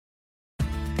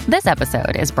This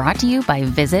episode is brought to you by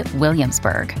Visit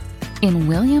Williamsburg. In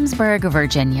Williamsburg,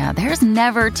 Virginia, there's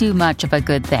never too much of a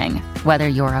good thing. Whether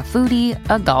you're a foodie,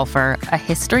 a golfer, a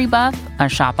history buff, a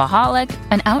shopaholic,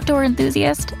 an outdoor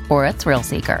enthusiast, or a thrill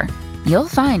seeker, you'll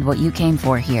find what you came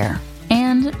for here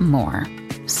and more.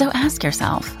 So ask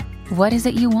yourself, what is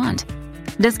it you want?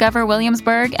 Discover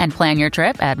Williamsburg and plan your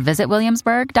trip at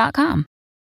visitwilliamsburg.com.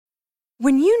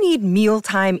 When you need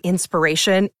mealtime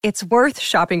inspiration, it's worth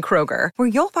shopping Kroger, where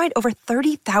you'll find over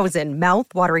 30,000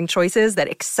 mouth-watering choices that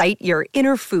excite your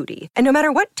inner foodie. And no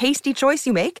matter what tasty choice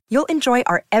you make, you'll enjoy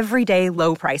our everyday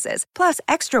low prices, plus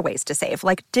extra ways to save,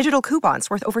 like digital coupons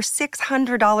worth over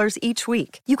 $600 each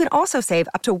week. You can also save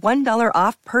up to $1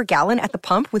 off per gallon at the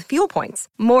pump with fuel points.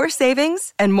 More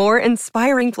savings and more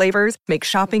inspiring flavors make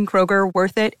shopping Kroger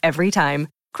worth it every time.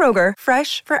 Kroger,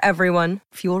 fresh for everyone.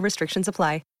 Fuel restrictions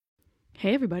apply.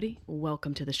 Hey everybody,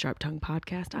 welcome to the Sharp Tongue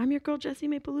Podcast. I'm your girl Jessie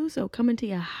Mae Peluso, coming to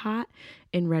you hot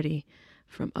and ready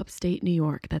from upstate New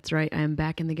York. That's right, I am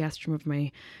back in the guest room of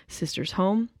my sister's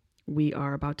home. We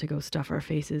are about to go stuff our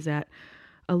faces at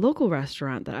a local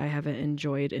restaurant that I haven't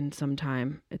enjoyed in some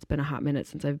time. It's been a hot minute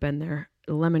since I've been there,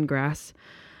 Lemongrass,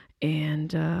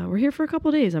 and we're here for a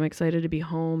couple days. I'm excited to be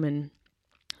home and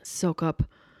soak up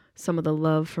some of the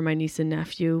love for my niece and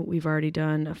nephew. We've already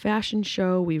done a fashion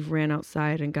show. We've ran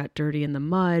outside and got dirty in the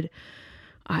mud.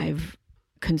 I've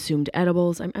consumed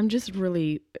edibles. I'm just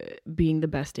really being the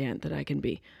best aunt that I can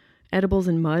be. Edibles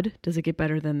and mud, does it get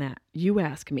better than that? You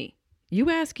ask me. You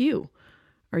ask you.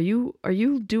 Are you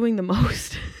doing the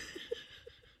most?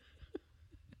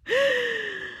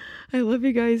 I love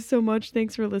you guys so much.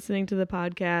 Thanks for listening to the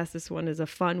podcast. This one is a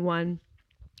fun one.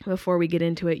 Before we get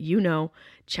into it,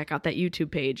 check out that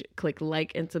YouTube page. Click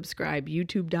like and subscribe,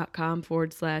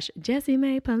 youtube.com/Jessie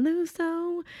Mae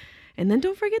Peluso. And then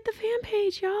don't forget the fan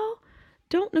page, y'all.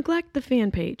 Don't neglect the fan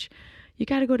page. You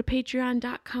got to go to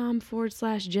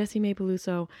patreon.com/Jessie Mae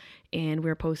Peluso. And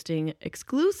we're posting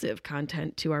exclusive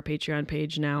content to our Patreon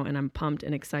page now. And I'm pumped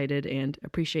and excited and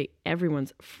appreciate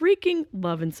everyone's freaking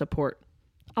love and support.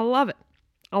 I love it.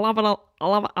 I love it. I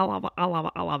love it. I love it. I love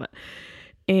it. I love it.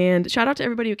 And shout out to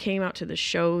everybody who came out to the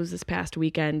shows this past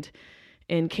weekend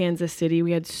in Kansas City.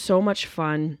 We had so much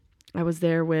fun. I was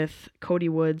there with Cody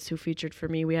Woods, who featured for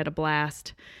me. We had a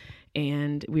blast.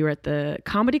 And we were at the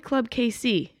Comedy Club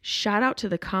KC. Shout out to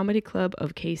the Comedy Club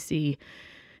of KC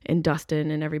and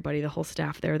Dustin and everybody, the whole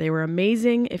staff there. They were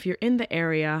amazing. If you're in the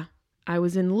area, I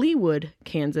was in Leawood,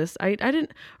 Kansas.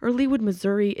 Leawood,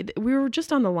 Missouri. We were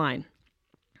just on the line.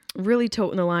 Really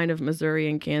toting the line of Missouri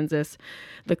and Kansas.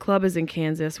 The club is in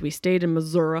Kansas. We stayed in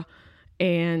Missouri,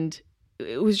 and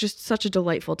it was just such a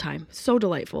delightful time. So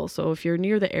delightful. So if you're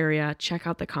near the area, check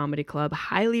out the Comedy Club.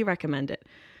 Highly recommend it.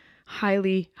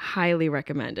 Highly, highly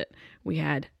recommend it. We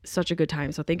had such a good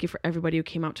time. So thank you for everybody who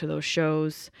came out to those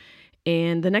shows.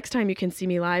 And the next time you can see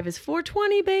me live is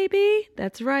 420, baby.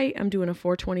 That's right. I'm doing a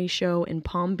 420 show in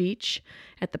Palm Beach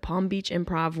at the Palm Beach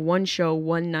Improv. One show,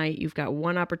 one night. You've got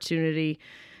one opportunity.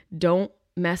 Don't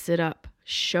mess it up.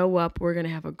 Show up. We're going to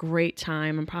have a great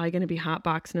time. I'm probably going to be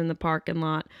hotboxing in the parking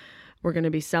lot. We're going to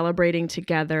be celebrating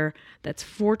together. That's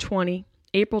 420,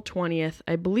 April 20th.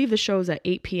 I believe the show's at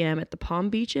 8 p.m. at the Palm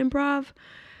Beach Improv.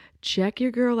 Check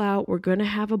your girl out. We're going to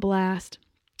have a blast.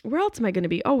 Where else am I going to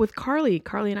be? Oh, with Carly.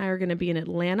 Carly and I are going to be in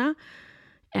Atlanta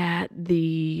at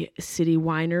the City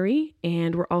Winery.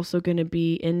 And we're also going to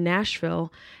be in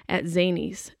Nashville at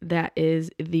Zanies. That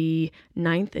is the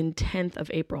 9th and 10th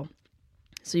of April.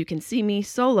 So you can see me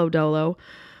solo dolo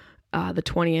the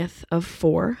 20th of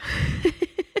 4.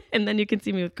 And then you can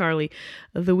see me with Carly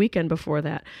the weekend before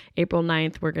that. April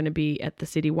 9th, we're going to be at the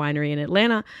City Winery in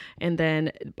Atlanta. And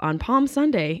then on Palm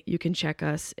Sunday, you can check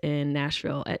us in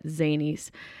Nashville at Zanies.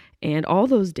 And all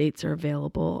those dates are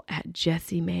available at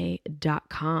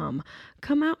jessiemay.com.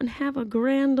 Come out and have a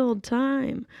grand old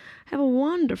time. Have a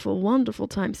wonderful, wonderful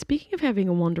time. Speaking of having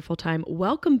a wonderful time,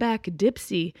 welcome back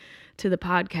Dipsea to the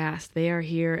podcast. They are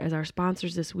here as our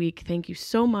sponsors this week. Thank you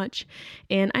so much.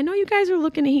 And I know you guys are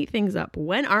looking to heat things up.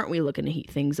 When aren't we looking to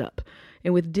heat things up?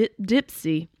 And with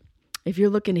Dipsea, if you're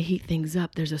looking to heat things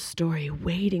up, there's a story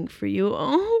waiting for you.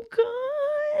 Oh,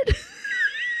 God.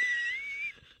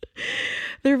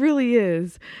 There really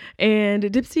is. And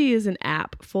Dipsea is an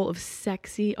app full of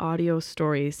sexy audio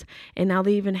stories. And now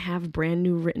they even have brand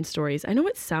new written stories. I know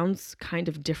it sounds kind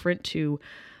of different to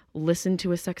listen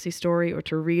to a sexy story or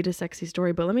to read a sexy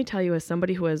story, but let me tell you, as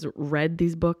somebody who has read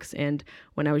these books, and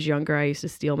when I was younger, I used to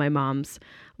steal my mom's,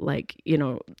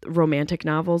 romantic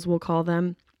novels, we'll call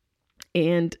them.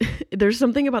 And there's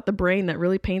something about the brain that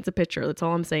really paints a picture. That's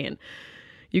all I'm saying.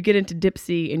 You get into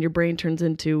Dipsea and your brain turns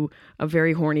into a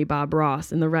very horny Bob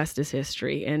Ross, and the rest is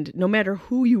history. And no matter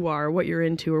who you are, what you're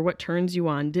into, or what turns you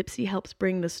on, Dipsea helps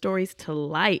bring the stories to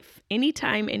life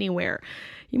anytime, anywhere.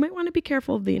 You might want to be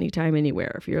careful of the anytime,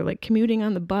 anywhere. If you're like commuting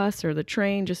on the bus or the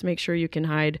train, just make sure you can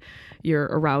hide your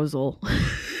arousal.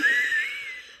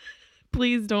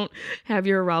 Please don't have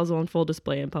your arousal on full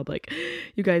display in public.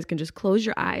 You guys can just close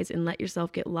your eyes and let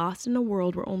yourself get lost in a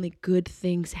world where only good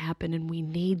things happen, and we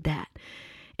need that.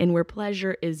 And where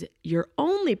pleasure is your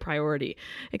only priority.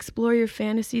 Explore your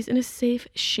fantasies in a safe,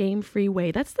 shame-free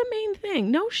way. That's the main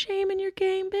thing. No shame in your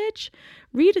game, bitch.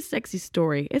 Read a sexy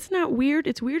story. It's not weird.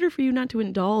 It's weirder for you not to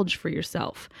indulge for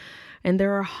yourself. And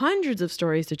there are hundreds of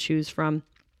stories to choose from.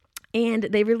 And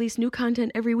they release new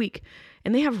content every week.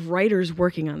 And they have writers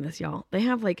working on this, y'all. They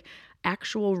have like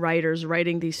actual writers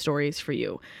writing these stories for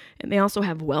you. And they also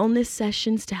have wellness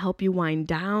sessions to help you wind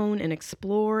down and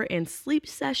explore, and sleep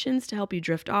sessions to help you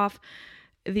drift off.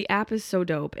 The app is so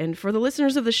dope. And for the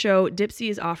listeners of the show,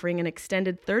 Dipsea is offering an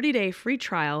extended 30-day free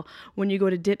trial when you go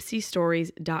to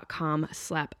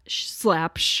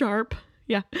dipseastories.com/sharp.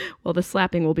 Yeah, well, the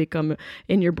slapping will become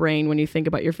in your brain when you think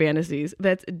about your fantasies.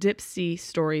 That's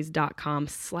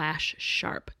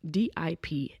dipseastories.com/sharp.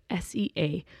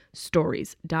 DIPSEA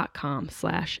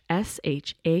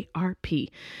stories.com/SHARP.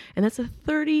 And that's a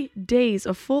 30 days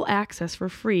of full access for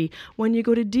free when you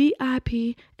go to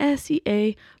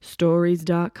DIPSEA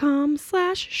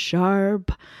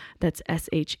stories.com/sharp. That's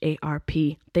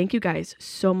SHARP. Thank you guys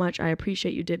so much. I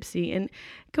appreciate you, Dipsea. And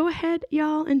go ahead,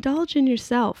 y'all, indulge in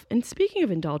yourself. And speaking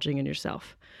of indulging in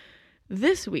yourself,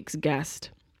 this week's guest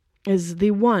is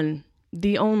the one,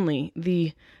 the only,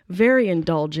 the very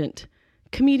indulgent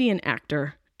comedian,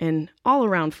 actor, and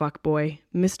all-around fuckboy,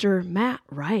 Mr. Matt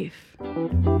Rife.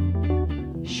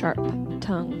 Sharp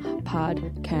Tongue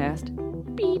Podcast.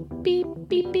 Beep, beep,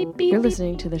 beep, beep, beep. You're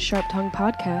listening to the Sharp Tongue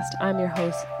Podcast. I'm your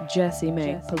host, Jessie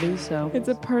Mae Peluso. It's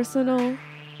a personal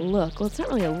look. Well, it's not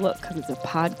really a look because it's a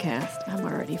podcast. I'm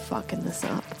already fucking this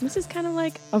up. This is kind of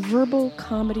like a verbal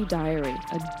comedy diary,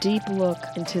 a deep look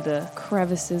into the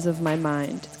crevices of my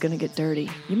mind. It's gonna get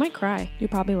dirty. You might cry. You'll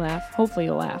probably laugh. Hopefully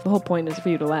you'll laugh. The whole point is for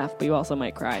you to laugh, but you also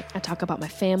might cry. I talk about my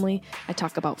family. I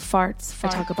talk about farts. I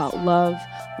talk about love,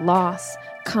 loss,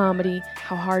 comedy,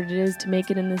 how hard it is to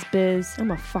make it in this biz. I'm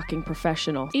a fucking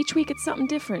professional. Each week it's something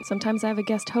different. Sometimes I have a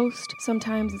guest host.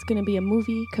 Sometimes it's gonna be a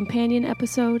movie companion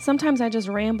episode. Sometimes I just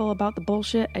ramble about the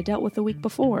bullshit I dealt with the week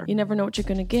before. You never know what you're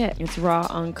gonna get. It's raw,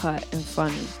 uncut, and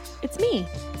funny. It's me.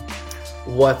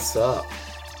 What's up?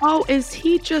 Oh, is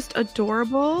he just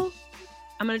adorable?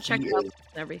 I'm gonna check out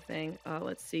everything.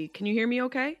 Let's see. Can you hear me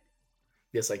okay?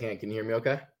 Yes, I can. Can you hear me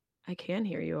okay? I can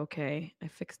hear you okay. I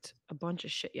fixed a bunch of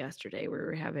shit yesterday. We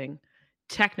were having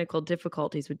technical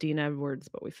difficulties with Dean Edwards,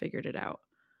 but we figured it out.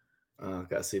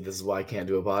 Okay, see, this is why I can't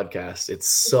do a podcast. It's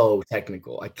so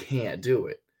technical. I can't do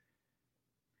it.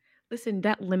 Listen,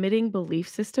 that limiting belief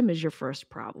system is your first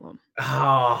problem.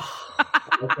 Oh,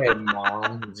 okay,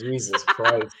 Mom. Jesus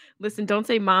Christ. Listen, don't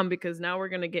say mom, because now we're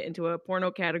going to get into a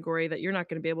porno category that you're not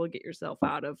going to be able to get yourself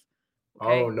out of.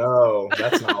 Okay? Oh, no.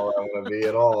 That's not where I want to be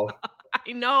at all.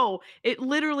 I know. It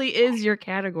literally is your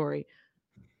category.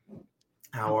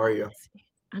 How are you?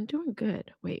 I'm doing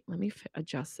good. Wait, let me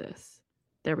adjust this.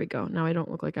 There we go. Now I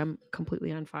don't look like I'm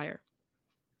completely on fire.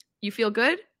 You feel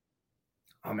good?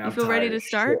 I mean, you feel ready to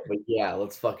start? Shit, but yeah,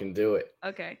 let's fucking do it.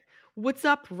 Okay. What's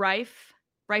up, Rife?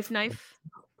 Rife Knife?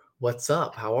 What's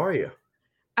up? How are you?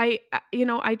 I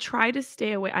try to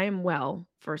stay away. I am well,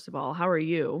 first of all. How are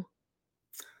you?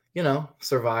 You know,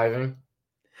 surviving.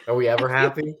 Are we ever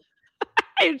happy?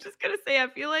 I'm just going to say, I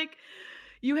feel like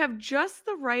you have just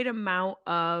the right amount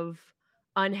of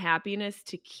unhappiness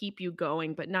to keep you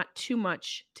going, but not too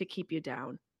much to keep you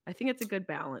down. I think it's a good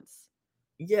balance.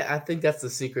 Yeah, I think that's the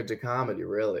secret to comedy,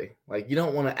 really. Like, you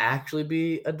don't want to actually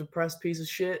be a depressed piece of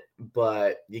shit,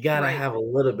 but you got to have a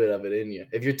little bit of it in you.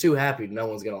 If you're too happy, no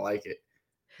one's going to like it.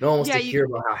 No one wants to hear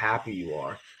about how happy you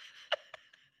are.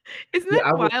 Isn't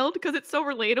that wild? Because it's so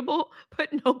relatable, but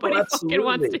nobody fucking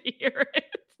wants to hear it.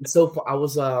 So I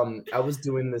was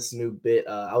doing this new bit.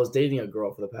 I was dating a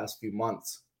girl for the past few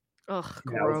months. Ugh,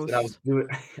 gross.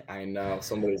 I know,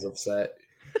 somebody's upset.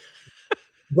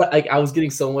 But like, I was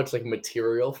getting so much like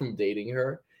material from dating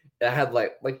her. I had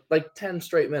like 10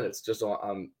 straight minutes just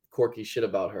on quirky shit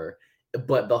about her.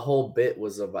 But the whole bit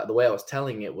was about, the way I was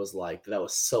telling it was like that I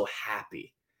was so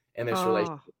happy in this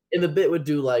relationship. And the bit would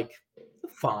do like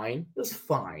fine. It was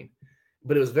fine.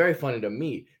 But it was very funny to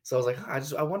me. So I was like,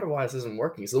 I wonder why this isn't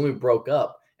working. So then we broke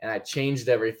up and I changed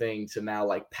everything to now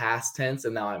like past tense,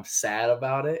 and now I'm sad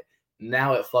about it.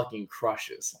 Now it fucking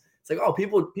crushes. It's like, oh,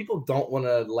 people don't want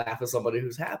to laugh at somebody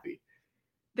who's happy.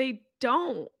 They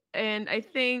don't. And I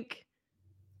think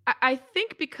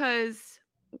because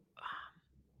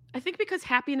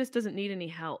happiness doesn't need any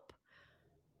help.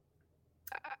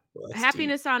 Well, that's deep.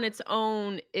 Happiness on its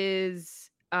own is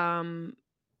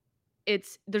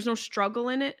there's no struggle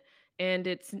in it, and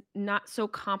it's not so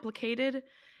complicated,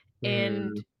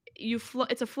 and Mm,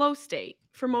 it's a flow state.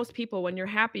 For most people, when you're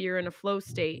happy, you're in a flow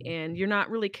state and you're not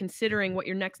really considering what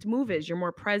your next move is. You're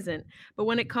more present. But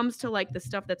when it comes to like the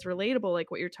stuff that's relatable,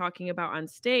 like what you're talking about on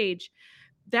stage,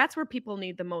 that's where people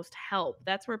need the most help.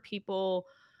 That's where people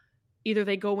either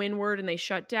they go inward and they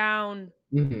shut down,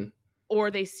 mhm.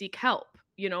 or they seek help.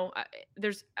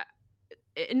 There's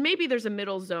and maybe there's a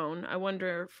middle zone. I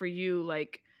wonder for you,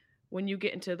 like when you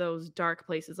get into those dark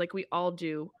places, like we all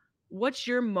do, what's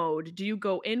your mode? Do you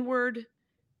go inward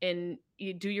and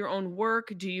you do your own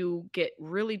work? Do you get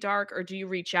really dark, or do you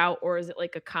reach out, or is it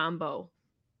like a combo?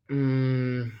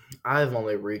 Mm, I've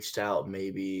only reached out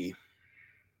maybe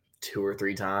 2 or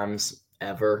 3 times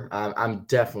ever. I'm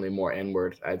definitely more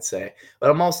inward, I'd say, but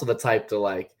I'm also the type to,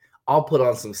 like, I'll put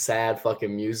on some sad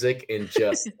fucking music and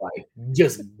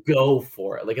just go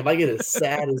for it. Like, if I get as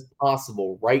sad as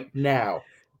possible right now,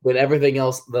 then everything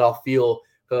else that I'll feel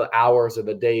for the hours or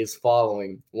the days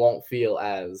following won't feel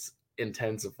as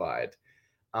intensified.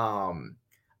 Um,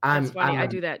 That's funny. I'm I a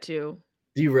do that too.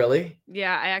 Do you really?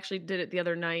 Yeah, I actually did it the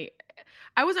other night.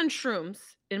 I was on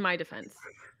shrooms, in my defense.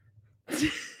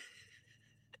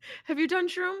 Have you done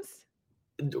shrooms?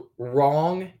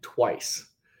 Wrong twice.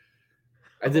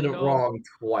 I Oh did it no. wrong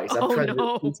twice. I've Oh tried it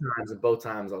 2 no. times, and both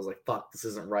times I was like, "Fuck, this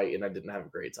isn't right," and I didn't have a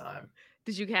great time.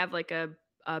 Did you have like a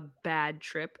bad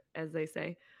trip, as they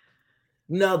say?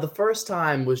 No, the first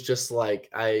time was just like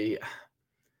I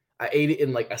ate it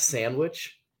in, like, a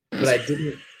sandwich, but I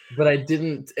didn't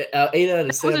ate it in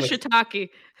a That was a sandwich.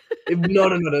 shiitake. No,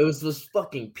 no, no, no, it was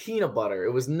fucking peanut butter.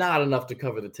 It was not enough to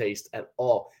cover the taste at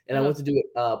all, and I Uh, went to do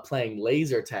it, playing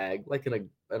laser tag like an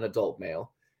adult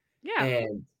male. yeah.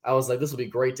 And I was like, "This will be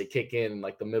great to kick in,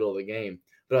 like, the middle of the game."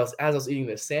 But as I was eating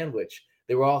this sandwich,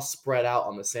 they were all spread out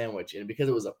on the sandwich, and because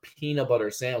it was a peanut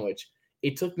butter sandwich,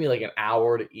 it took me, like, an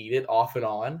hour to eat it off and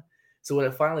on. So when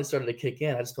it finally started to kick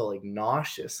in, I just felt, like,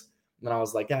 nauseous, and I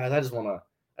was like, "Guys, I just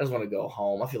wanna go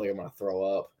home. I feel like I'm gonna throw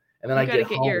up." And then You I got to get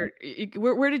get home.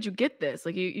 where did you get this?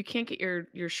 Like you can't get your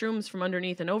shrooms from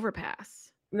underneath an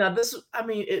overpass. Now I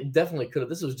mean, it definitely could have.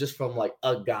 This was just from, like,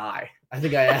 a guy. I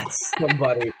think I asked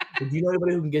somebody, "Do you know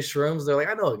anybody who can get shrooms?" They're like,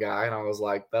 "I know a guy," and I was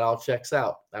like, "That all checks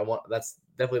out. That's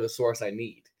definitely the source I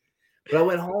need." But I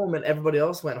went home and everybody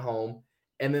else went home,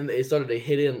 and then it started to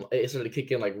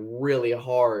kick in, like, really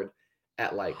hard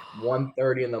at, like,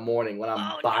 1:30 in the morning when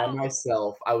I'm Oh by no.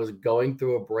 myself. I was going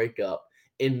through a breakup,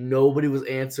 and nobody was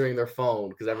answering their phone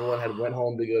because everyone had went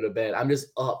home to go to bed. I'm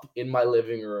just up in my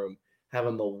living room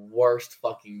having the worst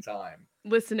fucking time.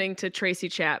 Listening to Tracy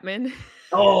Chapman.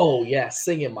 Oh, yeah,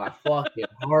 singing my fucking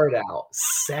heart out.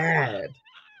 Sad.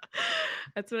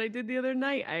 That's what I did the other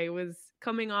night. I was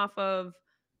coming off of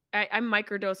I'm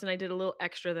microdose, and I did a little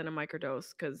extra than a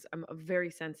microdose because I'm a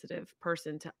very sensitive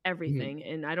person to Mhm. everything,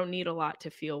 and I don't need a lot to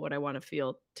feel what I want to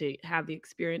feel to have the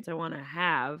experience I want to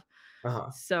have.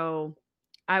 Uh-huh. So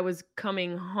I was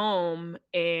coming home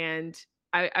and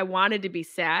I wanted to be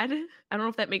sad. I don't know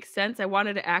if that makes sense. I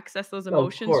wanted to access those Of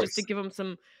emotions just to course. give them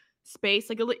some space.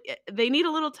 Like they need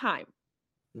a little time.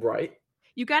 Right?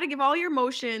 You got to give all your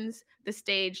emotions the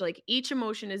stage. Like each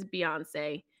emotion is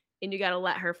Beyonce, and you got to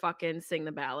let her fucking sing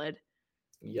the ballad.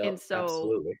 And Yep, so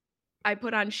absolutely. I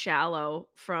put on Shallow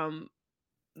from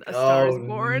A Star Oh, is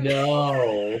Born.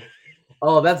 no.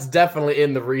 Oh, that's definitely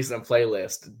in the recent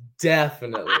playlist.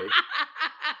 Definitely.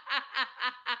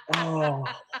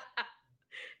 Oh,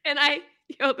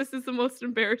 This is the most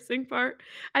embarrassing part.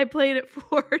 I played it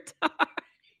 4 times.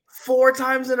 4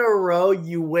 times in a row,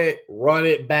 you went, "Run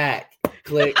it back."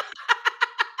 Click.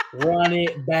 "Run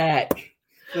it back."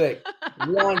 Click.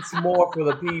 "Once more for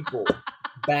the people."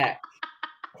 Back.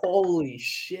 Holy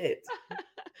shit.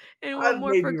 And one I've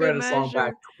more for maybe good read a song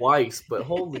back measure. twice, but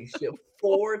holy shit,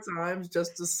 4 times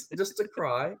just to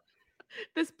cry?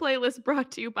 This playlist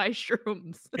brought to you by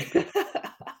Shrooms.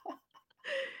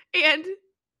 And,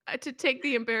 to take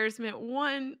the embarrassment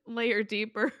one layer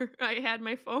deeper, I had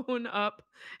my phone up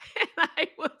and I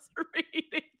was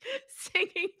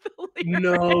singing the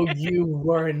No, lyrics. you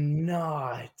were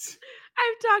not.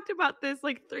 I've talked about this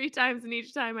like 3 times, and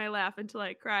each time I laugh until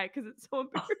I cry because it's so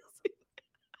embarrassing.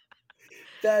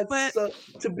 That's But so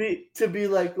to be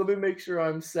like, "Let me make sure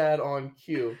I'm sad on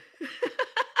cue."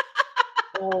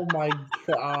 Oh my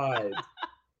god.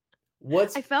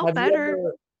 What's I felt have you better.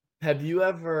 ever Have you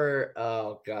ever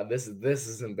oh god, this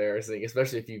is embarrassing,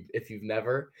 especially if you've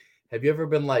never. Have you ever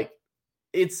been like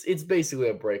it's basically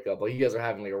a breakup. Like you guys are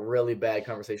having like a really bad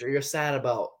conversation, or you're sad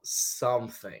about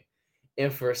something.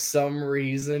 And for some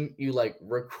reason you like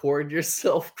record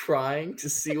yourself crying to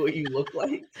see what you look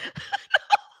like.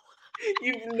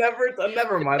 You've never done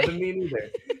never mind, then me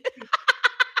neither.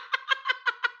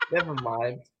 Never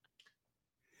mind.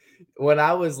 When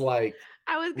I was like,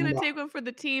 I was gonna m take one for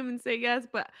the team and say yes,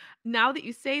 but now that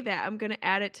you say that, I'm gonna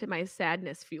add it to my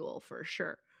sadness fuel for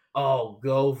sure. oh,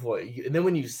 go for it. And then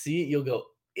when you see it, you'll go,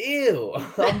 "Ew,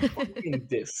 I'm fucking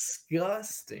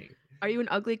disgusting." Are you an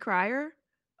ugly crier?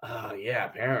 Oh, yeah,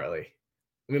 apparently.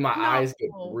 I mean, my No. eyes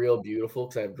get real beautiful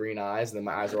because I have green eyes, and then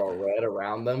my eyes are all red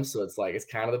around them, so it's like it's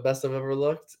kind of the best I've ever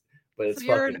looked, but So it's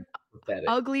you're an fucking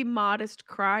pathetic. ugly, modest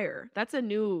crier. That's a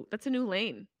new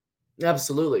lane.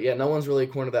 Absolutely, yeah, no one's really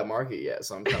cornered that market yet,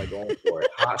 so I'm kinda going for it.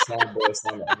 Hot sad boy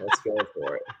summer, let's go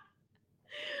for it.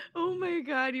 Oh my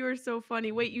god, you are so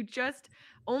funny. Wait, you just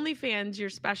OnlyFans, your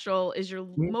special is your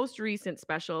Mhm. most recent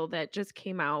special that just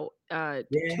came out 2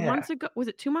 Yeah. months ago. Was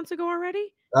it 2 months ago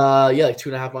already? Yeah, like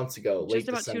 2.5 months ago, Just late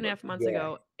about two and a December. half months Yeah.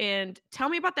 ago. And tell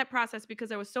me about that process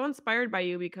because I was so inspired by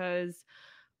you because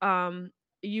um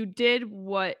you did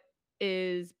what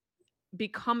is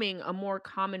becoming a more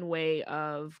common way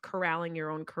of corralling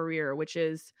your own career, which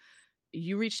is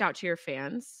you reached out to your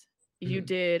fans, you Mhm,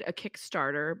 did a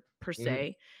Kickstarter per mhm.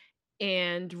 se,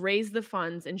 and raised the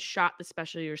funds and shot the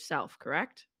special yourself,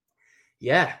 correct?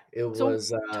 Yeah, it So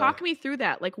was, talk me through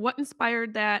that. Like what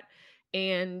inspired that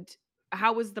and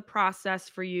how was the process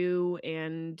for you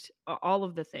and all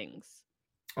of the things?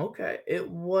 okay, it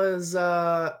was,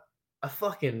 a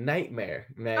fucking nightmare,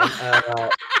 man,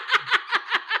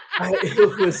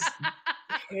 it was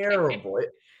Okay. terrible,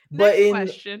 but Next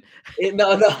question.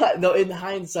 no, no, no, in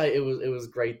hindsight, it was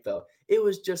great, though. It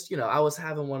was just, I was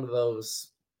having one of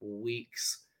those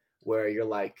weeks where you're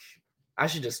like, "I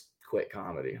should just quit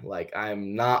comedy." Like,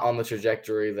 I'm not on the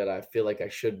trajectory that I feel like I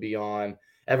should be on.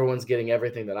 Everyone's getting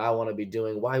everything that I wanna be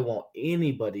doing. Why won't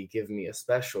anybody give me a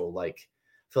special? Like,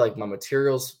 I feel like my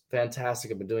material's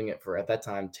fantastic. I've been doing it for, at that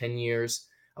time, 10 years.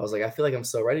 I was like, "I feel like I'm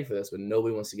so ready for this, but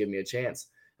nobody wants to give me a chance."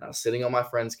 And I was sitting on my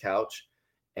friend's couch,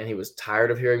 and he was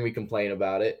tired of hearing me complain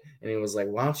about it, and he was like,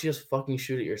 "Why don't you just fucking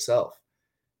shoot it yourself?"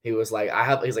 He was like,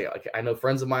 he's like, "Okay, I know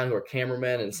friends of mine who are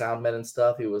cameramen and soundmen and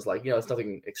stuff." He was like, "It's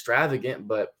nothing extravagant,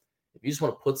 but if you just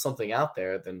want to put something out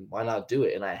there, then why not do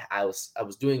it?" And I was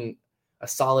doing a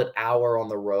solid hour on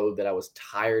the road that I was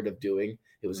tired of doing.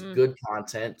 It was Mm, good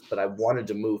content, but I wanted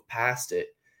to move past it.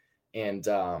 And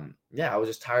yeah, I was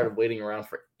just tired of waiting around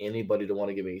for anybody to want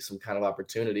to give me some kind of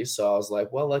opportunity. So I was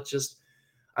like, well,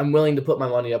 I'm willing to put my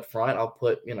money up front. I'll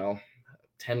put,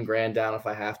 10 grand down if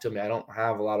I have to. I mean, I don't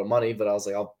have a lot of money, but I was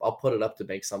like, I'll put it up to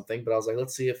make something. But I was like,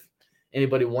 let's see if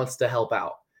anybody wants to help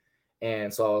out.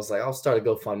 And so I was like, I'll start a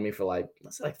GoFundMe for like,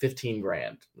 let's say like 15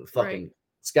 grand. The right. fucking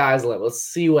sky's the limit. Let's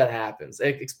see what happens.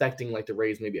 Expecting like to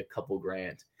raise maybe a couple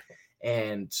grand.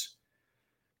 And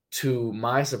to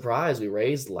my surprise, we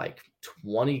raised like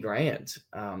 20 grand.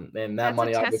 And that That's a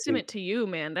money obviously, testament to you,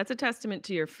 man. That's a testament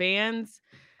to your fans.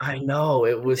 I know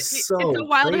it was It's so so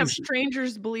wild to have crazy.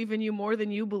 strangers believe in you more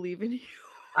than you believe in you.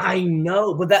 I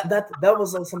know, but that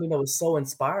was, like, something that was so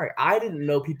inspiring. I didn't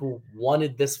know people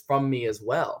wanted this from me as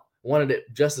well, wanted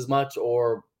it just as much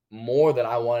or more than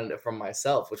I wanted it from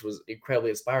myself, which was incredibly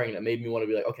inspiring, and it made me wanna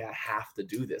be like, "Okay, I have to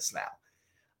do this now."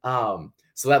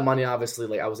 So that money obviously,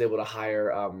 like, I was able to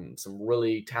hire, some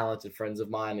really talented friends of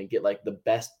mine and get, like, the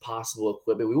best possible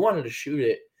equipment. We wanted to shoot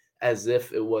it as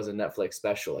if it was a Netflix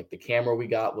special. Like, the camera we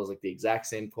got was, like, the exact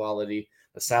same quality,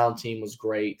 the sound team was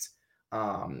great,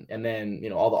 and then,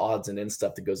 all the odds and ends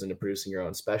stuff that goes into producing your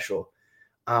own special.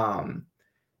 Um,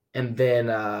 and then,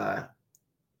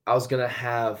 I was gonna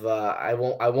have, I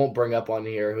won't bring up on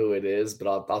here who it is, but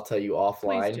I'll tell you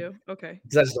Please offline do. Okay.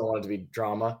 because I just don't want it to be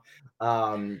drama.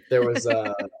 There was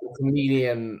a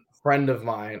comedian friend of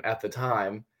mine at the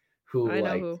time who I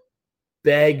know like who.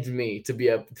 begged me to be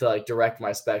able to like direct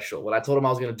my special. When I told him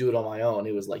I was gonna do it on my own,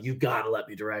 he was like, "You gotta let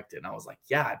me direct it." And I was like,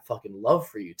 "Yeah, I'd fucking love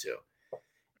for you to."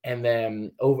 And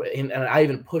then and I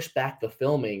even pushed back the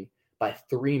filming by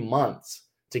 3 months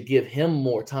to give him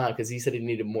more time because he said he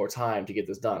needed more time to get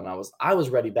this done. And I was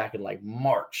ready back in like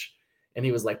March, and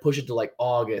he was like, push it to like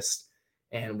August,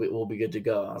 and we'll be good to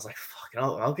go. I was like, fucking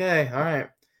okay, all right,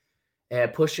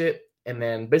 and push it. And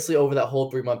then basically over that whole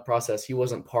 3 month process, he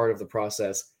wasn't part of the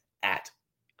process at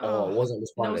all. Oh, Wasn't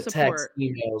no responding to texts, support.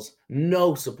 emails,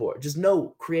 no support, just no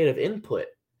creative input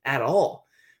at all.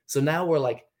 So now we're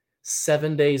like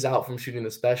 7 days out from shooting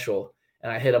the special,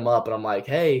 and I hit him up and I'm like,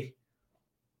 hey,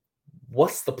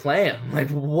 what's the plan? Like,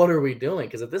 what are we doing?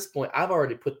 Because at this point, I've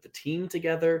already put the team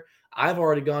together. I've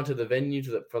already gone to the venue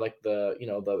for like the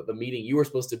meeting you were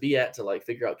supposed to be at to like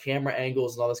figure out camera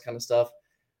angles and all this kind of stuff.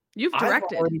 You've I've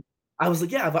directed. already, I was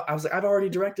like, yeah, I was like, I've already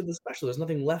directed the special. There's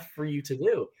nothing left for you to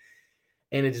do.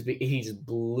 And he just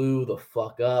blew the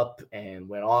fuck up and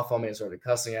went off on me and started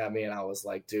cussing at me. And I was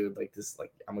like, dude, like this,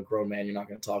 like I'm a grown man. You're not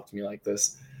going to talk to me like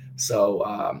this. So,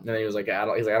 and then he was like, I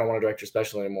don't want to direct your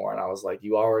special anymore. And I was like,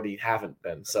 you already haven't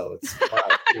been. So it's fine.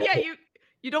 Yeah,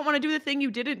 you don't want to do the thing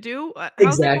you didn't do. How's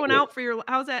Exactly.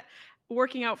 how's that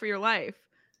working out for your life?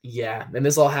 Yeah, and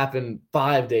this all happened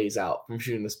 5 days out from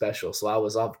shooting the special. So I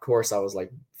was like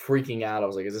freaking out. I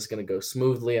was like, is this going to go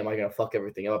smoothly? Am I going to fuck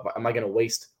everything up? Am I going to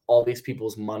waste all these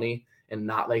people's money and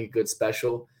not make a good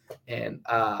special? And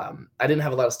I didn't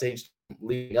have a lot of stage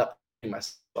leading up to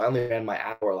myself. I only ran my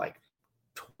hour like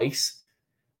twice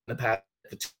in the past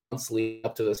 2 months leading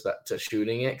up to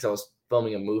shooting it because I was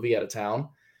filming a movie out of town.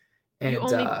 And You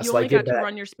only got to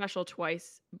run your special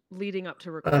twice leading up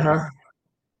to recording.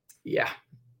 Yeah.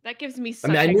 That gives me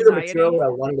such I knew anxiety. the material I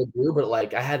wanted to do, but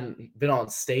like I hadn't been on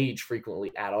stage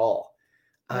frequently at all.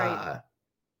 Right.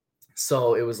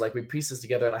 So it was like we pieced this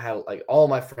together, and I had like all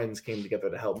my friends came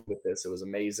together to help with this. It was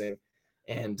amazing.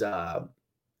 And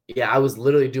yeah, I was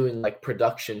literally doing like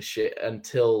production shit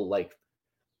until like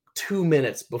 2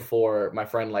 minutes before my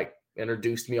friend like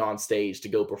introduced me on stage to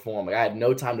go perform. Like I had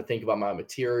no time to think about my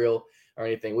material or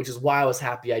anything, which is why I was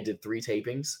happy I did 3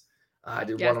 tapings. I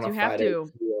did one on a Friday.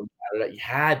 You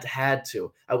had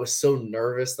to. I was so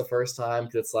nervous the first time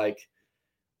because it's like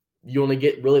you only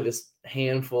get really this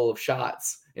handful of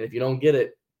shots, and if you don't get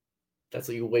it, that's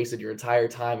what you wasted your entire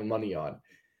time and money on.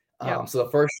 Yep. So the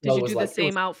first show did you was do like the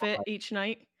same outfit each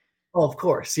night? Oh, of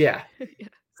course, yeah. Yeah.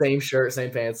 Same shirt,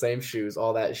 same pants, same shoes,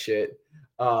 all that shit.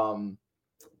 And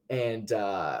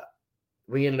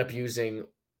we ended up using,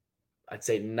 I'd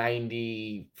say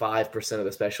 95% of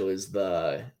the special is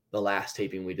the last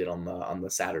taping we did on the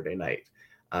Saturday night.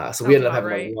 So we ended up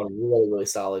having like one really, really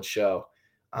solid show.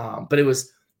 But it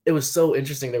was so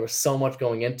interesting. There was so much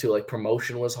going into it. Like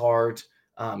promotion was hard.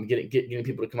 Getting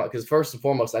people to come out because first and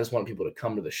foremost, I just wanted people to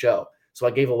come to the show. So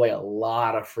I gave away a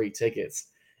lot of free tickets.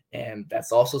 And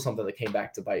that's also something that came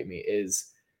back to bite me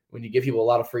is when you give people a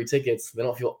lot of free tickets, they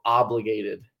don't feel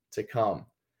obligated to come.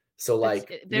 So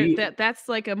like that's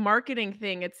like a marketing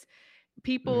thing. It's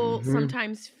people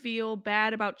sometimes feel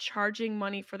bad about charging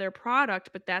money for their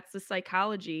product, but that's the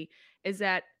psychology is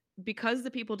that because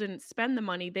the people didn't spend the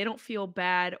money, they don't feel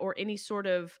bad or any sort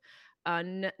of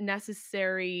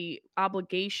necessary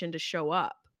obligation to show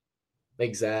up.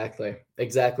 Exactly.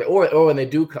 Or when they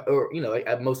do, or like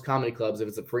at most comedy clubs, if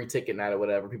it's a free ticket night or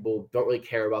whatever, people don't really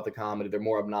care about the comedy. They're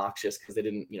more obnoxious because they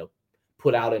didn't,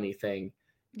 put out anything.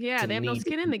 Yeah, they have no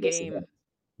skin in the game.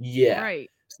 Yeah.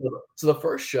 Right. So the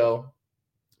first show,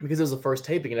 because it was the first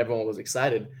taping and everyone was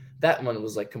excited, that one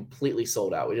was like completely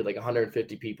sold out. We did like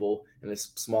 150 people in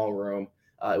this small room.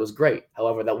 It was great.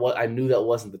 However, I knew that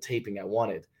wasn't the taping I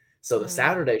wanted. So the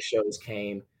Saturday shows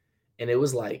came, and it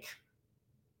was like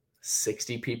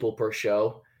 60 people per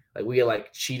show. Like we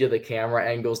like cheated the camera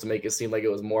angles to make it seem like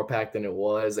it was more packed than it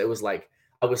was. It was like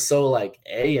I was so like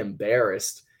A,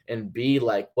 embarrassed, and B,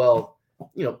 like, well,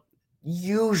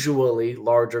 usually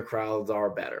larger crowds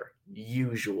are better.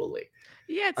 Usually.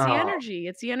 Yeah, it's the energy.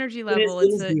 It's the energy level.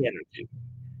 It's the energy.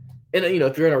 And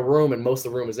if you're in a room and most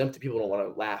of the room is empty, people don't want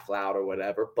to laugh loud or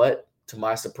whatever. But to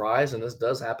my surprise, and this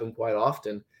does happen quite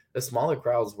often, the smaller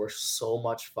crowds were so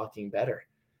much fucking better.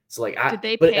 So like, did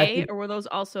they pay, or were those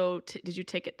also? Did you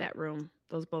ticket that room?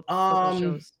 Those both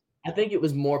shows. I think it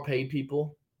was more paid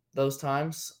people those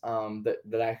times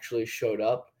that actually showed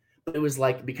up. But it was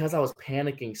like because I was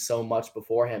panicking so much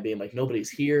beforehand, being like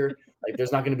nobody's here, like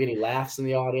there's not going to be any laughs in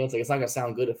the audience. Like it's not going to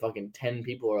sound good if fucking 10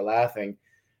 people are laughing.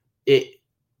 It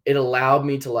allowed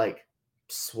me to like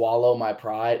swallow my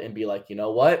pride and be like, you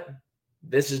know what,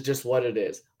 this is just what it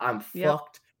is. I'm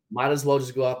fucked. Might as well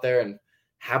just go out there and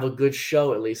have a good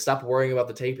show at least. Stop worrying about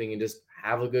the taping and just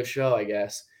have a good show, I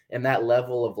guess. And that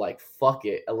level of like, fuck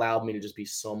it, allowed me to just be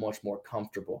so much more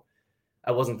comfortable.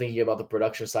 I wasn't thinking about the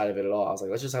production side of it at all. I was like,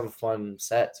 let's just have a fun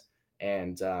set.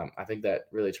 And I think that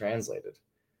really translated.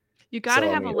 You got to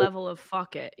have a level of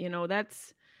fuck it.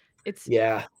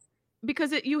 Yeah.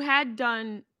 Because you had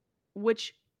done,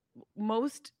 which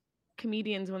most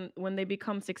comedians when they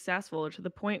become successful, or to the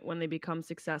point when they become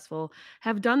successful,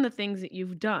 have done the things that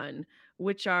you've done,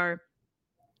 which are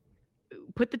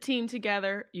put the team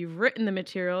together, you've written the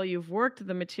material, you've worked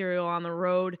the material on the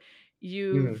road,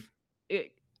 you've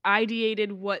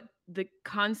ideated what the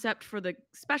concept for the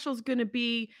special is going to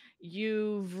be.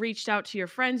 You've reached out to your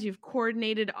friends, you've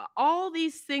coordinated all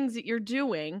these things that you're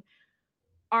doing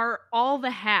are all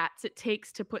the hats it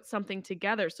takes to put something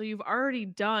together. So you've already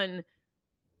done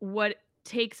what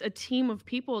takes a team of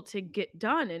people to get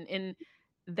done. And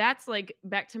that's like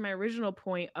back to my original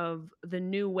point of the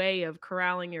new way of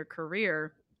corralling your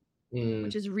career,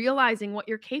 which is realizing what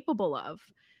you're capable of.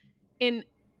 And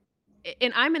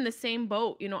I'm in the same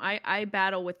boat. You know, I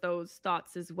battle with those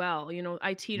thoughts as well. You know,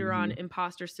 I teeter on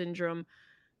imposter syndrome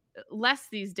less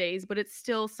these days, but it's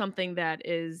still something that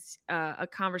is a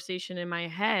conversation in my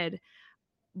head.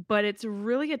 But it's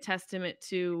really a testament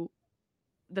to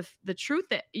the truth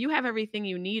that you have everything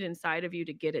you need inside of you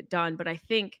to get it done. But I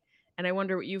think, and I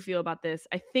wonder what you feel about this,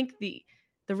 I think the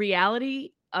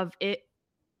reality of it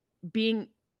being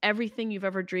everything you've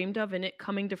ever dreamed of and it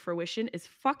coming to fruition is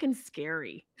fucking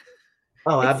scary.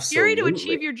 Oh, It's absolutely. scary to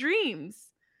achieve your dreams.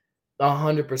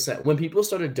 100%. When people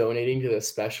started donating to this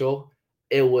special,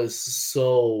 it was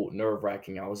so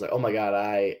nerve-wracking. I was like, oh my God,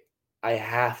 I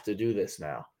have to do this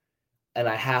now. And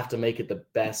I have to make it the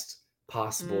best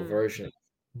possible version.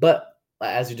 But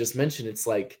as you just mentioned, it's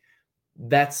like,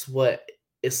 that's what,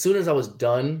 as soon as I was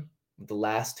done with the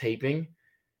last taping,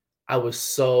 I was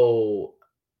so,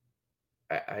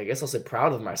 I guess I'll say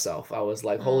proud of myself. I was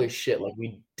like, holy shit, like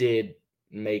we did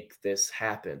make this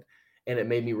happen. And it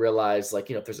made me realize, like,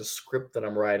 you know, if there's a script that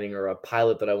I'm writing or a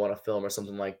pilot that I want to film or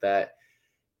something like that,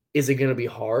 is it going to be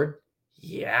hard?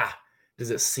 Yeah.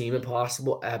 Does it seem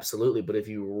impossible? Absolutely. But if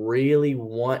you really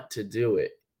want to do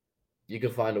it, you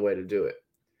can find a way to do it.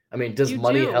 I mean, does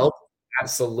money help?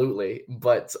 Absolutely.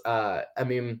 But I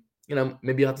mean, you know,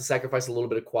 maybe you have to sacrifice a little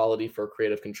bit of quality for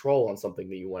creative control on something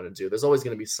that you want to do. There's always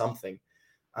going to be something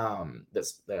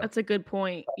that's a good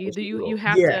point. You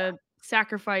have to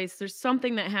sacrifice. There's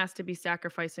something that has to be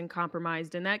sacrificed and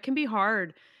compromised, and that can be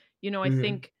hard. You know, I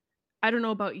think, I don't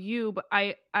know about you, but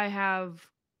I have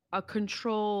a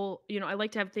control, you know, I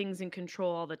like to have things in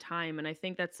control all the time. And I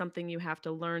think that's something you have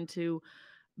to learn to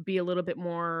be a little bit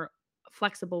more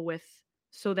flexible with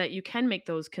so that you can make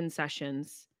those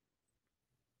concessions.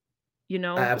 You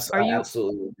know, I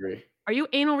absolutely agree. Are you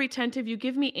anal retentive? You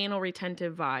give me anal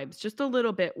retentive vibes, just a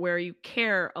little bit, where you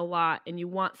care a lot and you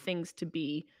want things to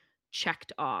be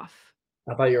checked off.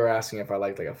 I thought you were asking if I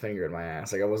liked like a finger in my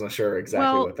ass. Like I wasn't sure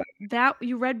exactly what that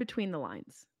you read between the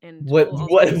lines. And what is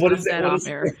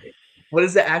it? What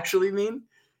does it actually mean?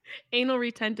 Anal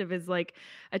retentive is like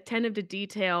attentive to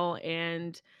detail,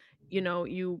 and you know,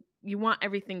 you want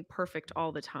everything perfect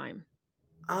all the time.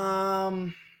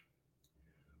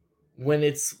 When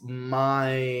it's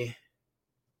my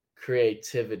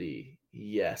creativity,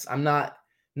 yes. I'm not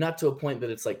to a point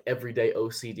that it's like everyday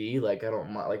OCD. Like I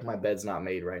don't, like my bed's not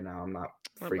made right now. I'm not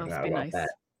freaking out about that.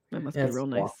 That must be real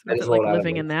nice. What's it like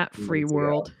living in that free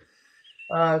world?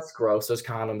 It's gross. There's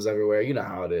condoms everywhere. You know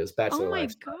how it is. Bachelor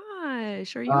lifestyle. Oh my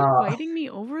gosh. Are you inviting me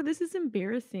over? This is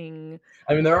embarrassing.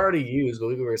 I mean, they're already used, but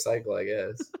we can recycle, I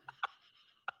guess.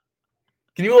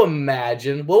 Can you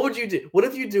imagine? What would you do? What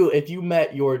if you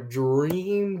met your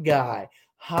dream guy,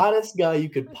 hottest guy you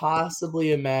could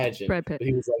possibly imagine? Brad Pitt. But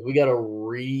he was like, we got to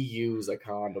reuse a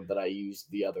condom that I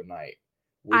used the other night.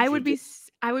 I would be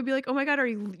like, oh my God, are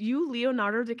you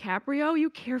Leonardo DiCaprio? You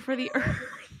care for the earth.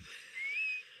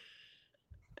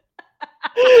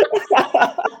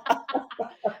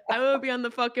 I would be on the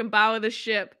fucking bow of the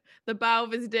ship, the bow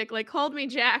of his dick, like, hold me,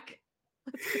 Jack.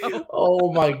 Let's go.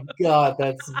 Oh my God,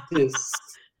 that's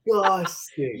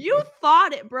disgusting. You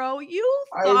thought it, bro. You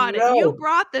thought it. You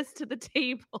brought this to the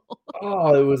table.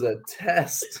 Oh, it was a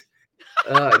test.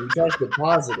 You tested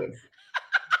positive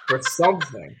for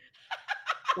something.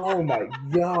 Oh my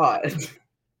God.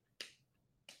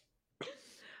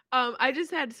 I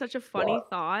just had such a funny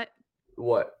thought.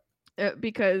 What?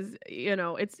 Because you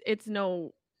know, it's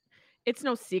no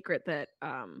secret that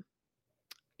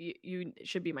you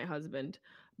should be my husband,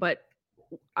 but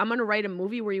I'm gonna write a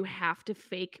movie where you have to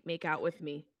fake make out with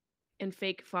me and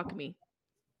fake fuck me.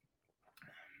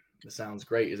 That sounds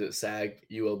great. Is it SAG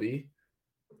ULB?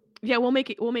 Yeah, we'll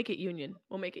make it union.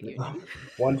 We'll make it union.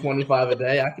 $125 a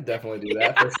day. I could definitely do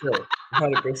that for sure.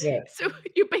 100%. So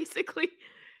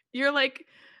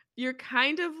you're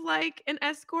kind of like an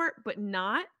escort, but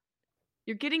not.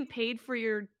 You're getting paid for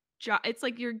your job. It's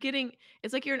like you're an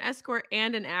escort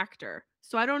and an actor.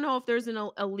 So I don't know if there's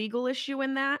a legal issue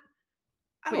in that,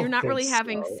 but you're not really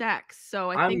having sex. So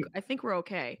I think we're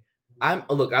okay. I'm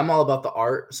all about the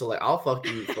art. So like, I'll fuck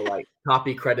you for like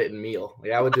copy, credit, and meal.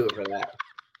 Like I would do it for that.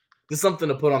 Just something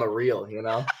to put on the reel, you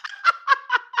know?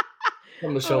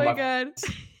 Something to show my God.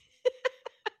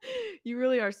 You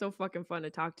really are so fucking fun to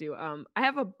talk to. I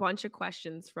have a bunch of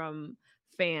questions from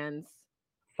fans.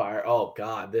 Fire. Oh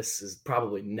God, this is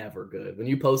probably never good. When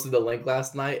you posted the link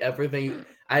last night, everything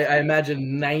I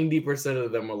imagine 90%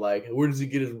 of them were like, where does he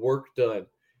get his work done?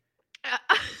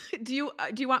 Do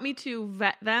you want me to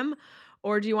vet them,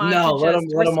 or do you want to No, just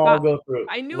let them all respond? go through.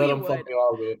 I knew Let you them would. fucking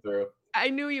all go through. I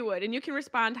knew you would, and you can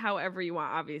respond however you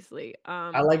want, obviously.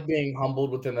 I like being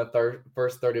humbled within the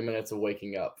first 30 minutes of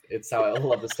waking up. It's how I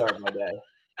love to start my day.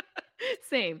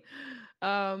 Same.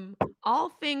 All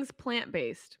things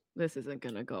plant-based. This isn't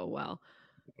gonna go well.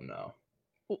 No.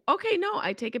 Okay, no,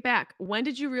 I take it back. When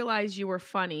did you realize you were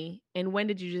funny, and when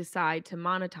did you decide to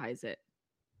monetize it?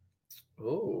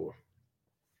 Oh,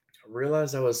 I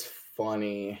realized I was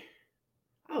funny.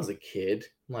 I was a kid,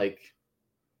 like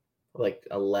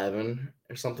 11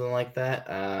 or something like that.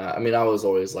 I mean, I was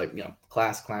always like,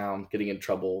 class clown, getting in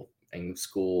trouble in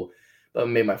school, but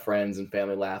made my friends and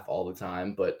family laugh all the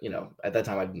time. But, at that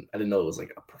time, I didn't know it was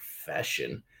like a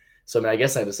profession. So, I mean, I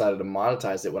guess I decided to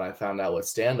monetize it when I found out what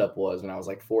stand up was when I was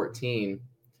like 14.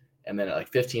 And then at like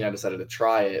 15, I decided to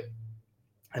try it.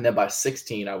 And then by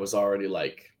 16, I was already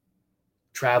like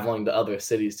traveling to other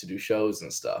cities to do shows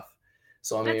and stuff.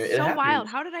 So, I mean, That's it so happened wild.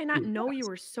 How did I not pretty know you fast.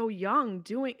 were so young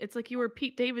doing it's like you were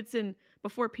Pete Davidson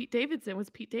before Pete Davidson was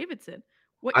Pete Davidson.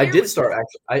 What I year did was start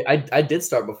this? actually. I did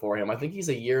start before him. I think he's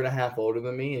a year and a half older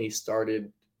than me, and he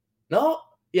started. No,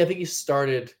 yeah, I think he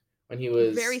started when he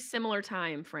Very was similar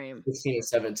time frame. 16 or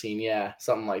 17. Yeah,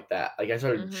 something like that. Like I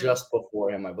started Mhm. just before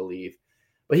him, I believe.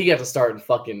 But he got to start in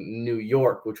fucking New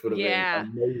York, which would have been Yeah.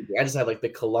 amazing. I just had like the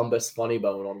Columbus Funny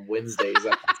Bone on Wednesdays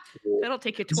after school. That'll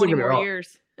take you Just don't 20 get me more wrong.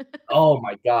 years. Oh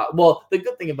my god. Well, the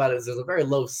good thing about it is there's a very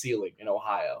low ceiling in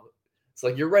Ohio. It's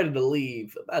like you're ready to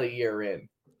leave about a year in.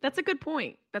 That's a good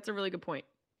point. That's a really good point.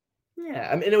 Yeah,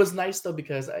 I mean, it was nice though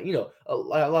because a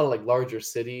lot of like larger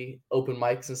city open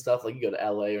mics and stuff. Like you go to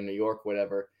LA or New York,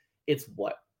 whatever. It's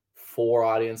what 4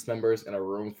 audience members in a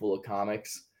room full of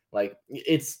comics. Like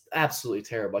it's absolutely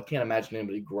terrible. I can't imagine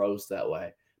anybody grows that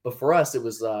way. But for us, it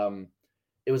was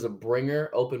a bringer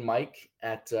open mic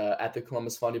at the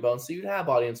Columbus Funny Bone. So you'd have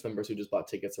audience members who just bought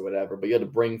tickets or whatever, but you had to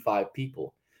bring 5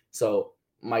 people. So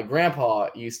my grandpa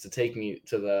used to take me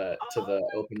to Oh the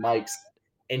my open mics, god.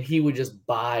 and he would just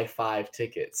buy 5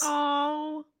 tickets.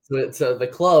 Oh. So the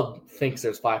club thinks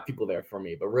there's 5 people there for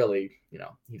me, but really,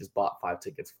 he just bought 5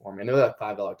 tickets for me. And they were like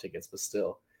 $5 tickets, but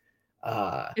still.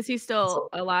 Uh, Is he still so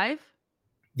alive?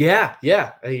 yeah,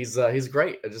 he's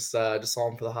great. I just saw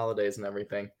him for the holidays and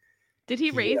everything. Did he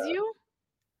He raise you?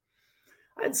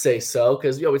 I'd say so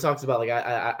because we talked about like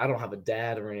I don't have a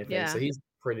dad or anything, so Yeah. he's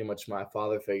pretty much my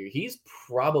father figure. He's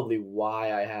probably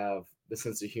why I have the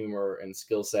sense of humor and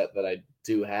skill set that I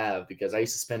do have because I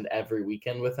used to spend every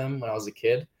weekend with him when I was a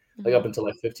kid, like Mhm. up until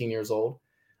like 15 years old,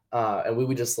 and we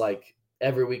would just like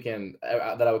every weekend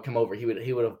that I would come over, he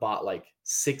would have bought like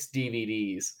 6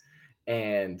 DVDs,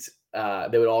 and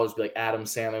they would always be like Adam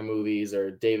Sandler movies or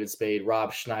David Spade,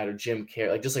 Rob Schneider, Jim Carrey,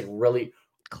 like just like really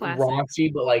Classics.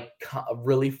 raunchy, but like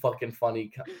really fucking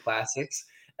funny classics.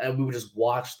 And we would just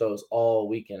watch those all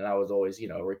weekend. And I was always,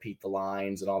 repeat the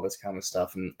lines and all this kind of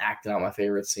stuff and acting out my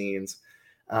favorite scenes.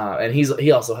 And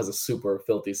he also has a super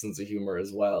filthy sense of humor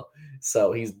as well.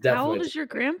 So he's How old definitely is your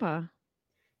grandpa?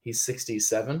 he's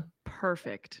 67,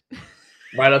 Perfect.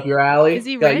 right up your Is alley.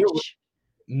 he God, you're rich?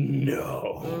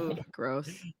 no. Ugh, gross.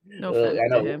 No offense I to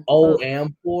know. him. Old Ugh.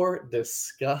 and poor, Old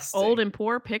disgusting. and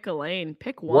poor, pick a lane.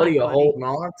 Pick What are one, you buddy. holding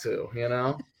on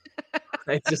to?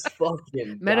 I just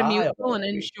fucking die Metamucil and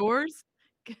already. Ensures?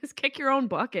 Just kick your own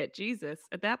bucket, Jesus,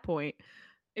 at that point.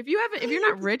 If you're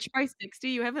not rich by 60,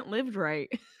 you haven't lived right.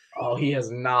 Oh, he has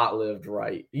not lived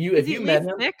right. You Is if he you at met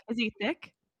least him, thick? Is he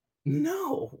thick?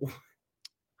 no.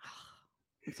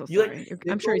 I'm so You like sorry. I'm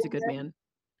thick sure he's old a good men? man.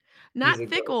 He's Not a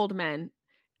thick good old men.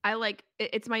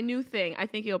 It's my new thing. I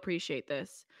think you'll appreciate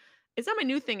this. It's not my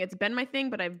new thing. It's been my thing,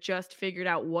 but I've just figured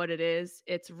out what it is.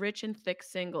 It's rich and thick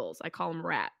singles. I call them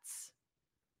rats.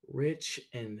 rich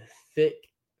and thick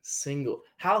single.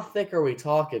 How thick are we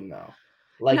talking though?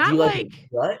 Like, do Not you like a like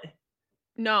gut?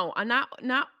 no, I'm not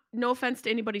no offense to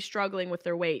anybody struggling with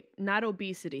their weight, not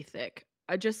obesity thick.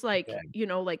 I just like, Okay.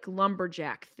 like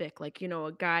lumberjack thick, like,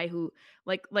 a guy who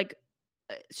like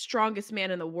strongest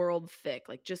man in the world thick,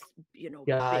 like just, big,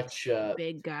 Gotcha.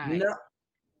 big guy. No,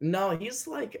 no, he's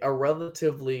like a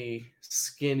relatively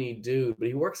skinny dude, but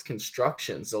he works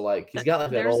construction, so like he's got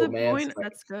like that There's a old man point. strength.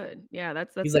 That's good. Yeah,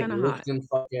 that's He's like kind of hot. lifting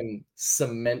fucking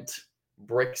cement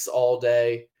bricks all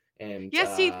day and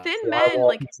Yeah, see, thin men, drywall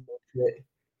like, pieces of shit.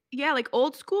 yeah, like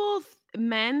old school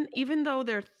men, even though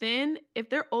they're thin, if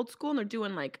they're old school and they're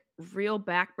doing like real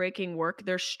back-breaking work,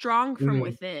 they're strong from Mhm.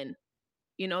 within.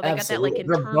 You know, they got that like Absolutely.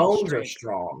 Their internal bones are strength.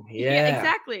 strong. Yeah, Yeah.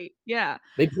 exactly. Yeah.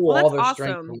 They pull Well, all that's their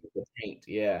strength awesome. from the taint.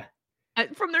 Yeah.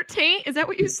 From their taint? Is that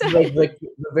what you It's said? like the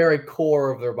very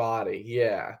core of their body.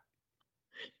 Yeah.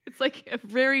 It's like a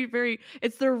very, very.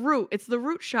 It's their root. It's the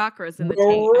root chakras in The the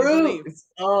taint, I believe. roots.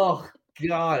 Oh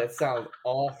god, it sounds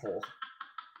awful.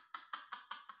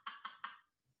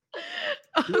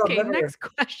 You know, I've Okay, never next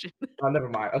question. oh, never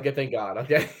mind. Okay, thank God.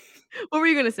 Okay. What were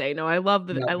you gonna say? No, I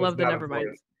Nothing, it's love the not never important.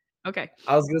 minds. Okay.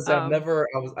 I was gonna say Um,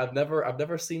 I've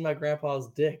never seen my grandpa's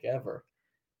dick ever.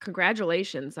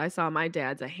 Congratulations. I saw my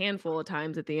dad's a handful of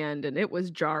times at the end and it was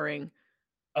jarring.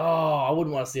 Oh, I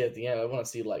wouldn't wanna see it at the end. I wanna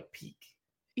see, like, peak.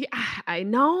 Yeah, I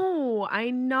know. I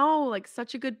know. Like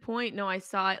such a good point. No, I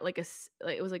saw it like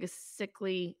like it was like a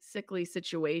sickly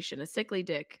situation, a sickly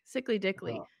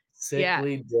dickly. Oh, Yeah.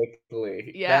 sickly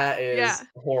dickly. Yeah. That Yeah. is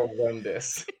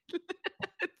horrendous.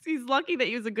 He's lucky that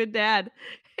he was a good dad.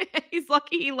 He's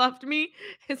lucky he loved me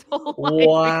his whole life because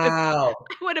Wow.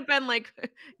 I would have been like,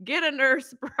 "Get a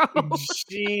nurse, bro.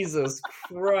 Jesus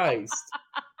Christ.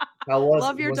 How was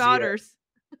Love your was he a daughters."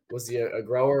 was he a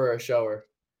grower or a shower?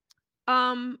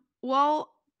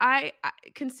 Well, I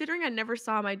considering I never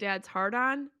saw my dad's hard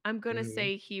on, I'm gonna Mhm.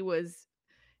 say he was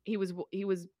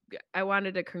I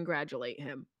wanted to congratulate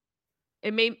him.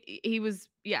 It made he was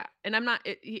yeah, and I'm not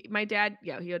my dad,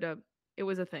 yeah, he had a it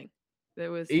was a thing. It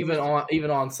was Even on soft?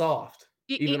 Even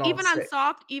on even on sick?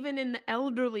 soft, even in the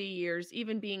elderly years,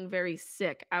 even being very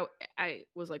sick, I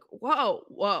was like, "Whoa,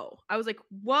 whoa." I was like,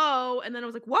 "Whoa," and then I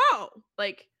was like, "Whoa."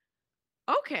 Like,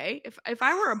 okay, if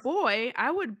I were a boy,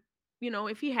 I would,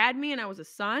 if he had me and I was a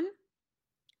son,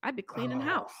 I'd be cleaning Oh.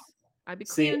 house. I'd be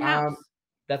See, cleaning house.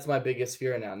 that's my biggest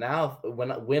fear now. Now,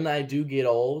 when I do get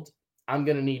old, I'm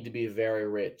gonna need to be very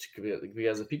rich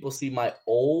because if people see my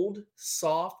old,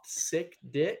 soft, sick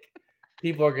dick,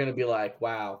 people are gonna be like,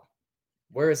 "Wow,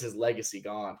 where is his legacy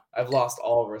gone? I've lost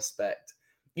all respect."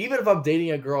 Even if I'm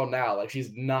dating a girl now, like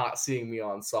she's not seeing me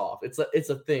on soft. It's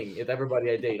a thing. With everybody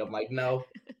I date, I'm like, no,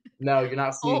 no, you're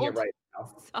not seeing it Old, right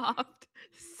now. soft,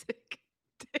 sick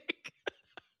dick.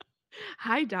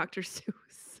 Hi, Dr. Seuss.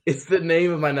 It's the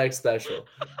name of my next special.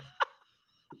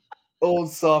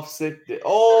 Old soft sick dick.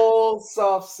 Old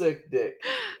soft sick dick.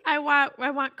 I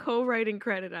want co-writing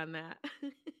credit on that.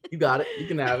 You got it. You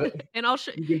can have it. And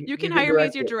you can You can hire me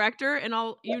as direct your it. director and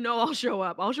I'll show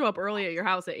up. I'll show up early at your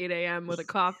house at 8 a.m. with a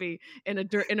coffee and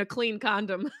a clean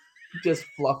condom. Just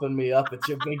fluffing me up. It's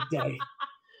your big day.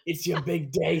 It's your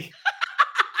big day.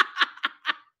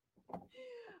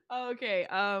 Okay,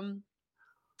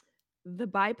 The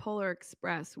Bipolar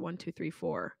Express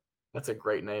 1234. That's a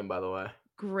great name, by the way.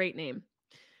 Great name.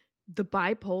 The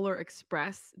Bipolar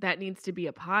Express, that needs to be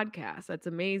a podcast. That's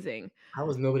amazing. How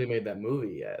has nobody made that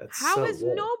movie yet? It's How so has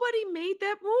good. nobody made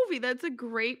that movie? That's a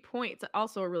great point. It's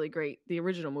also a really great the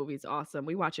original movie's awesome.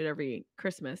 We watch it every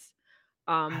Christmas.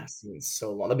 I Um, haven't seen it in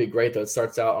so long. That'd be great though. It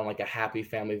starts out on like a happy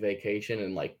family vacation,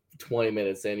 and like 20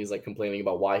 minutes in, he's like complaining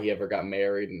about why he ever got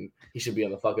married and he should be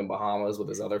in the fucking Bahamas with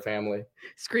his other family.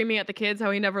 Screaming at the kids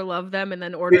how he never loved them and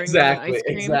then ordering them an Exactly, ice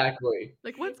cream. exactly.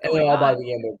 Like, what's And then going all by on?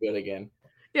 the end they're good again.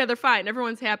 Yeah, they're fine.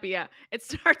 Everyone's happy. Yeah. It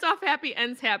starts off happy,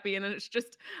 ends happy, and then it's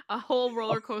just a whole A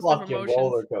roller coaster of fucking emotions.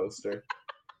 roller coaster.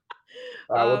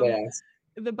 All right, what they Um, ask?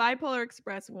 the Bipolar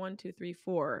Express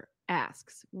 1234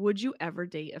 asks, would you ever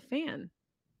date a fan?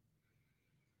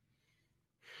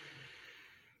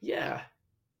 Yeah.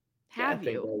 Yeah, I Have think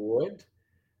I you? would.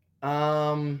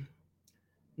 Um,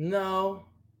 no,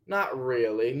 not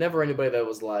really. Never anybody that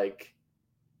was like,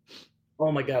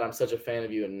 "Oh my god, I'm such a fan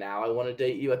of you, and now I want to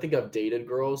date you." I think I've dated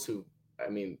girls who, I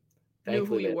mean, Knew who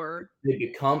thankfully you were. they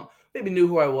become maybe knew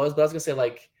who I was, but I was gonna say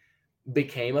like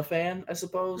became a fan, I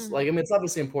suppose. Mhm. Like, I mean, it's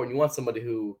obviously important. You want somebody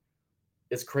who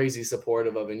is crazy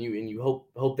supportive of and you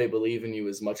hope they believe in you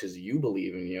as much as you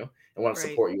believe in you and want to Right.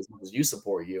 support you as much as you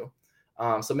support you. So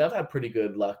I mean, I've had pretty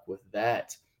good luck with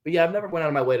that. But yeah, I've never went out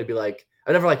of my way to be like,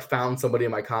 I've never like found somebody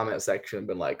in my comment section and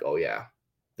been like, oh yeah,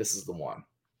 this is the one. I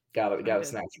Gotta did.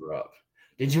 snatch her up.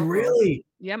 Did you Uh-uh. really?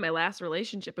 Yeah, my last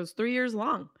relationship was 3 years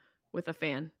long with a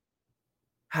fan.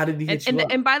 How did he And hit you and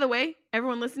up? and by the way,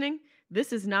 everyone listening,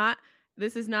 this is not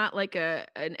like an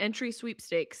entry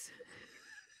sweepstakes.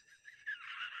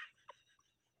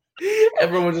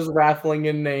 Everyone was just raffling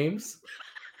in names.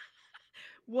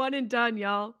 One and done,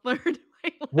 y'all. Learned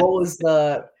my What lesson. was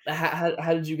the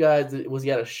how did you guys was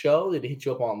he at a show? Did he hit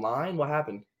you up online? What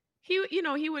happened? He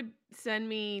would send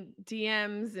me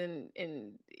DMs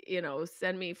and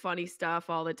send me funny stuff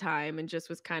all the time and just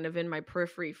was kind of in my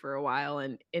periphery for a while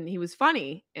and he was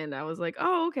funny and I was like,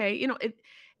 "Oh, okay."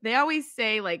 They always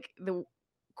say like the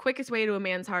quickest way to a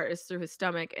man's heart is through his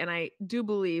stomach, and I do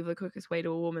believe the quickest way to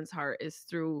a woman's heart is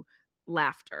through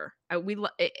laughter.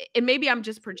 And maybe I'm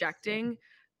just projecting,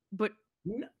 but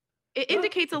No, it no,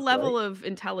 indicates a that's right. level of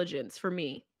intelligence for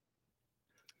me.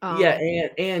 Yeah,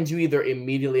 and you either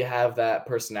immediately have that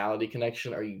personality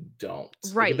connection or you don't.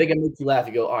 Like, if Right. they can make you laugh,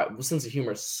 you go, "All right, well, sense of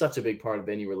humor is such a big part of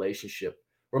any relationship,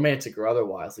 romantic or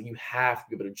otherwise. Like, you have to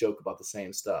be able to joke about the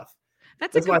same stuff."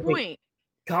 That's a That's why I good think point.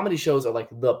 comedy shows are like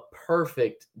the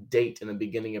perfect date in the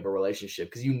beginning of a relationship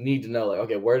because you need to know, like,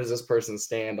 okay, where does this person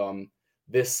stand on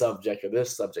this subject or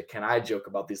this subject? Can I joke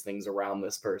about these things around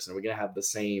this person? Are we gonna have the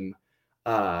same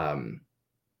um,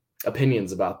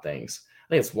 opinions about things?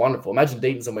 I think it's wonderful. Imagine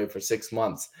dating somebody for 6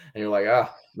 months and you're like,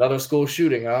 another school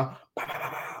shooting, huh?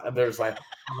 And they're just like,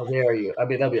 how dare you? I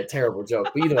mean, that'd be a terrible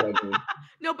joke, but you know what I mean.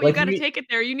 No, but you Like got to take it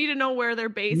there. You need to know where their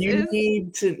base you is.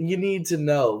 need to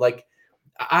know. Like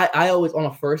I always on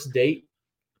a first date,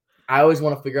 I always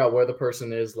want to figure out where the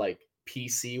person is like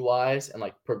PC wise and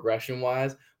like progression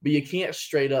wise, but you can't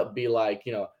straight up be like,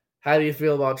 how do you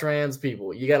feel about trans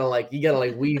people? You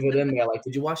gotta weave it in there. Like,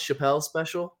 did you watch Chappelle's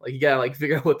special? Like, you gotta like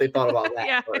figure out what they thought about that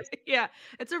Yeah, first. yeah.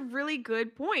 It's a really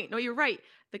good point. No, you're right.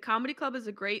 The comedy club is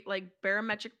a great like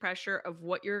barometric pressure of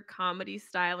what your comedy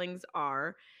stylings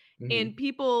are, and Mhm.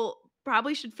 people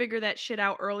probably should figure that shit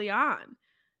out early on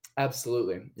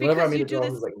Absolutely. Whenever I because meet you a do girl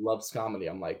this. who's like loves comedy,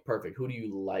 I'm like, perfect. Who do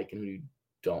you like and who you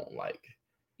don't like?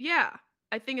 Yeah,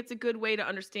 I think it's a good way to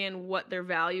understand what their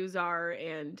values are,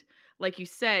 and like you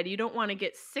said, you don't want to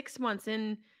get 6 months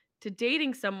in to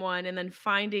dating someone and then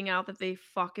finding out that they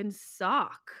fucking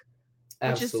suck.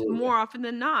 Which is Absolutely. more often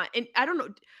than not, and I don't know,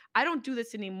 I don't do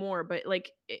this anymore, but,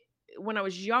 like, when I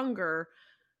was younger,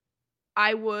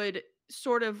 I would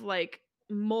sort of, like,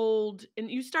 mold and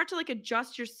you start to, like,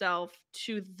 adjust yourself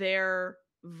to their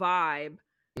vibe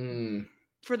Mm,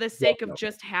 for the sake of definitely.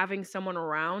 just having someone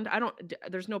around. I don't d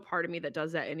There's no part of me that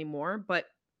does that anymore, but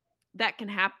that can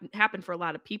happen for a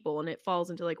lot of people, and it falls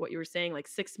into, like, what you were saying, like,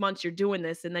 6 months you're doing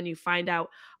this, and then you find out,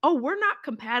 "Oh, we're not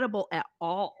compatible at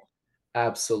all."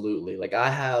 Absolutely. Like I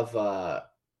have a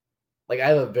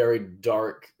very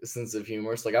dark sense of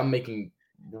humor. So like I'm making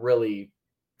really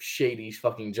shady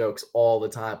fucking jokes all the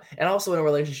time. And also in a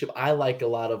relationship, I like a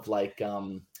lot of like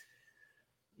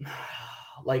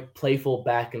playful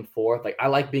back and forth. Like I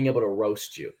like being able to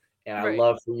roast you. And I Right.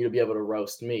 love for you to be able to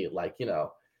roast me. Like,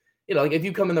 like if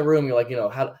you come in the room, you're like,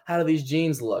 how do these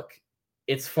jeans look?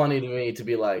 It's funny to me to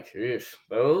be like, "Eesh,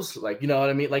 those, like, you know what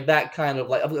I mean? Like that kind of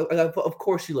like, of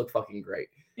course you look fucking great.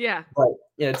 Yeah. But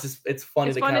it's funny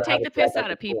It's to fun kind to of have take a the chat piss back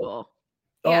out and of forth. people.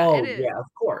 Yeah, it Oh, is. yeah, of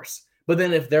course. But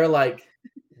then if they're like,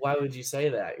 "Why would you say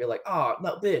that?" You're like, "Oh,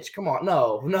 no, bitch, come on.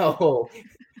 No, no.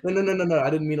 No, no, no, no, no. I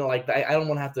didn't mean it like that. I don't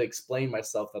wanna have to explain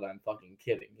myself that I'm fucking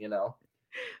kidding, you know?"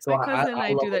 So My I cousin and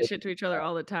I love do when that they shit to do each other that.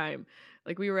 all the time.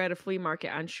 Like, we were at a flea market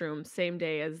on shrooms, same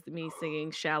day as me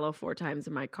singing "Shallow" 4 times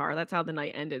in my car. That's how the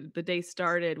night ended. The day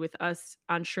started with us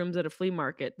on shrooms at a flea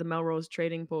market, the Melrose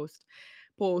Trading Oh,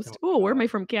 Oh, where am god. I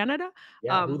from? Canada?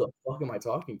 Yeah, who Um, the fuck am I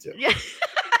talking to? yeah.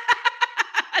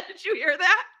 Did you hear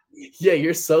that? Yeah,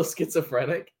 you're so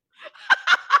schizophrenic.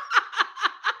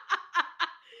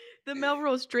 The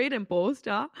Melrose Trading Post,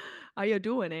 huh? How you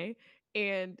doing, eh?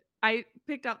 And I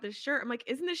picked out this shirt. I'm like,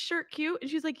 "Isn't this shirt cute?" And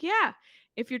she's like, "Yeah,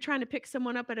 if you're trying to pick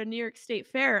someone up at a New York State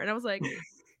fair." And I was like,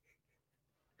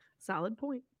 "Solid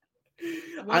point.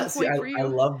 I 1 see, point for I you."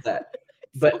 love that.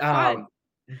 It's so But, fun.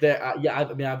 yeah,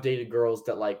 I've dated girls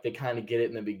that, like, they kinda get it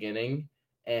in the beginning,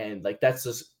 and, like, that's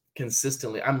just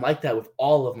consistently I'm like that with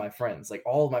all of my friends. Like,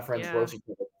 all of my friends Yeah. roast each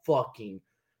other fucking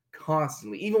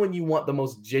constantly. Even when you want the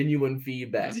most genuine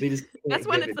feedback, they just That's can't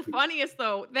when give it's it the to you. funniest,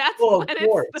 though. That's Oh, of when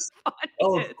it's the course.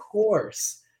 Of funniest.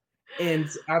 course. And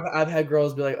I've had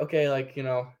girls be like, "Okay, like,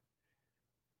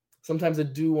 sometimes I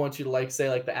do want you to, like, say,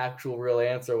 like, the actual real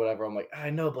answer or whatever." I'm like, "I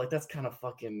know, but, like, that's kinda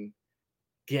fucking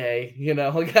gay," you know?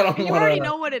 Like, I don't And you wanna already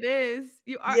know what it is.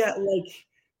 yeah, like,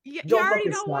 You don't already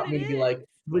fucking know what stop it me to be is. like,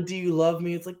 "But do you love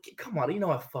me?" It's like, "Come on,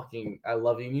 I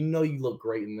love you, and you know you look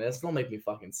great in this. Don't make me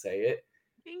fucking say it.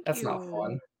 Thank That's not you.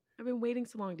 fun." I've been waiting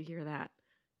so long to hear that.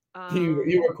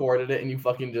 You recorded it and you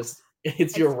fucking just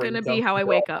it's your It's gonna ringtone be how from I your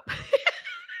wake up.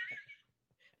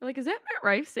 They're like, "Is that Matt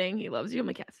Rife saying he loves you?" I'm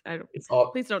like, "Yes." I don't it's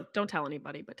all Please don't tell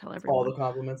anybody, but tell it's all the everyone.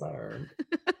 compliments I earned.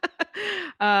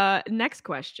 Next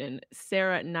question.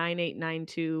 Sarah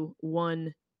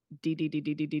 98921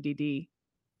 D.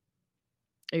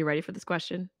 Are you ready for this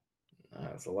question?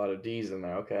 That's a lot of D's in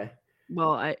there, okay.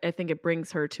 Well, I think it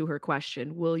brings her to her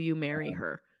question. Will you marry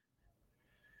her?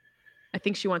 I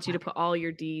think she wants you to put all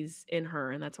your D's in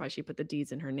her, and that's why she put the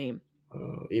D's in her name.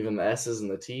 Even the S's and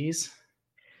the T's?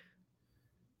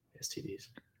 STDs.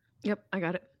 Yep, I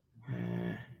got it.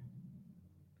 Eh,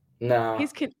 no,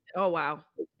 Oh wow.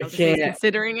 I I was gonna say he's can't.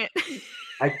 considering it.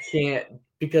 I can't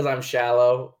because I'm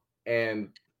shallow and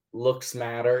looks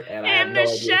matter, and I have And the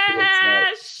no idea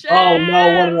what to say. Oh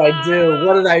no! What did I do? What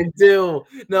shallow did I do?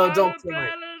 No, don't cry!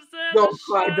 watermelons in the Don't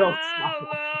cry! Don't cry!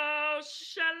 shallow.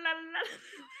 Shalala.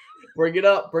 Bring it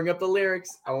up! Bring up the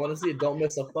lyrics! I want to see it. Don't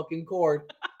miss a fucking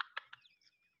chord.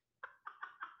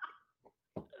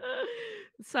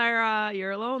 Sarah,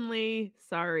 you're lonely.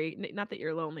 Sorry. Not that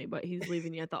you're lonely, but he's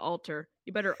leaving you at the altar.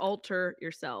 You better alter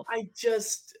yourself. I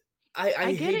just, I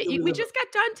get hate it. that we We live. just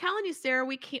got done telling you, Sarah,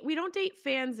 we don't date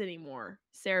fans anymore,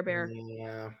 Sarah Bear.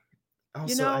 Yeah. You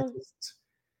Also, know,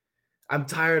 I'm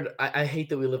tired. I hate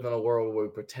that we live in a world where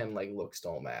we pretend like looks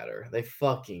don't matter. They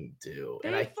fucking do,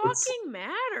 and they fucking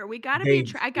matter. We gotta they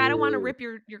I gotta want to do. rip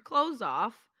your clothes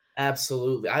off.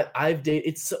 Absolutely. I've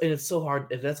dated it's so hard,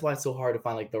 and that's why it's so hard to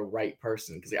find like the right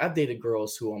person because I've dated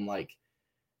girls who I'm like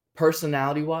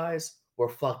personality wise we're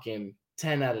fucking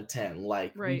 10 out of 10.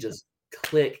 Like we Right. just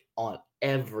click on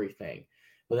everything.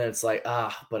 But then it's like,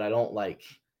 but I don't want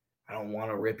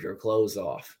to rip your clothes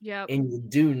off. Yep. And you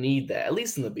do need that, at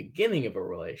least in the beginning of a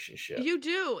relationship. You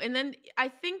do. And then I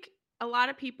think a lot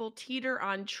of people teeter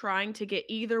on trying to get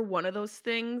either one of those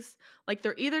things. Like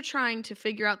they're either trying to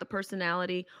figure out the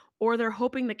personality or they're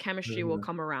hoping the chemistry will Mhm.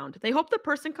 come around. They hope the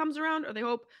person comes around or they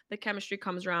hope the chemistry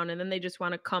comes around and then they just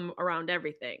want to come around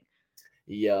everything.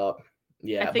 Yup. I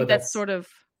Yeah, but think that's sort of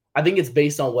I think it's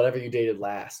based on whatever you dated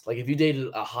last. Like if you dated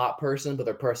a hot person, but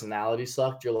their personality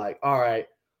sucked, you're like, all right,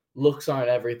 looks aren't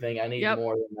everything. I need yep.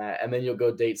 more than that. And then you'll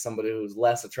go date somebody who's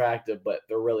less attractive, but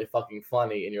they're really fucking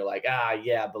funny. And you're like,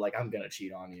 yeah, but like I'm gonna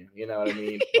cheat on you. You know what I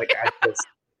mean? Like I just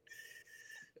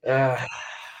uh,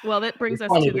 Well, that you're brings us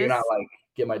funny, to but you're not this. like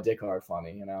get my dick hard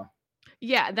funny, you know?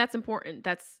 Yeah, that's important.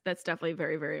 That's definitely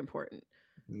very, very important.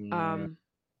 Yeah.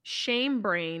 Shame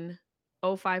Brain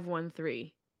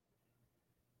 0513.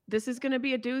 This is going to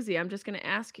be a doozy. I'm just going to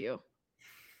ask you.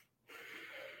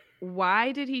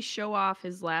 Why did he show off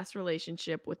his last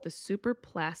relationship with the super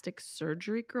plastic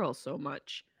surgery girl so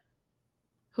much?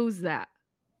 Who's that?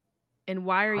 And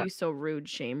why are you so rude,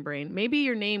 Shame Brain? Maybe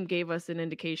your name gave us an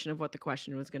indication of what the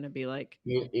question was going to be like.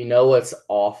 You know what's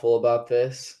awful about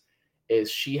this is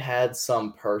she had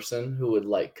some person who would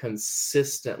like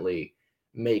consistently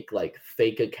make like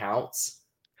fake accounts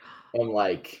and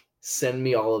like send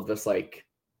me all of this like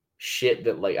shit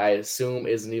that like I assume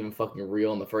isn't even fucking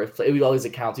real in the first place. It was all these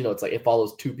accounts, it's like it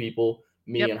follows two people,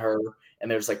 me Yep. and her, and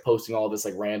they're just like posting all this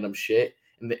like random shit.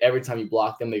 And every time you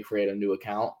block them, they create a new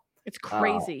account. It's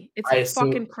crazy. It's I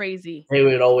assume fucking crazy. they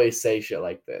would always say shit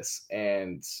like this,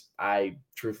 and I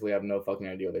truthfully have no fucking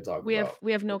idea what they're talking about.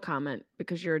 We have no comment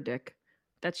because you're a dick.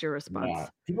 That's your response. Yeah,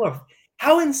 people are.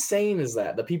 How insane is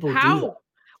that? That people do that. How?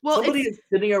 Well, Somebody it's is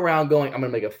sitting around going, "I'm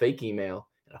gonna make a fake email,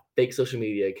 and a fake social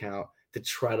media account to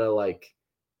try to like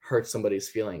hurt somebody's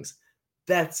feelings."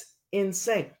 That's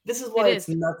insane. This is why It it's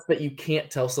is. nuts that you can't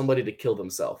tell somebody to kill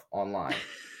themselves online.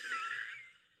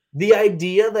 The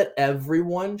idea that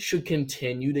everyone should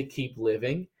continue to keep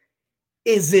living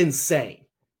is insane.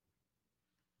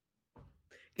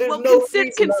 There's Well, no reason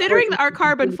that considering person our should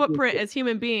carbon continue to footprint exist. as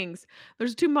human beings,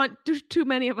 there's too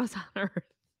many of us on Earth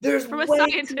There's from a way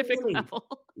too scientific many level.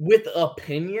 with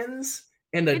opinions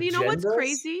and And you know what's agendas.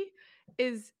 crazy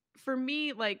is for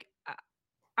me, like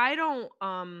I don't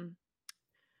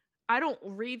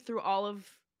read through all of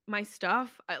my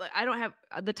stuff. I don't have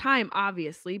the time,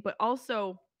 obviously, but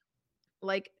also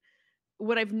like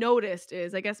what I've noticed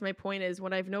is, I guess my point is,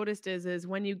 what I've noticed is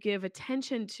when you give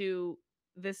attention to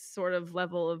this sort of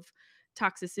level of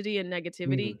toxicity and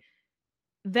negativity, Mhm.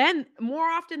 then more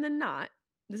often than not,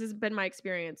 this has been my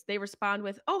experience, they respond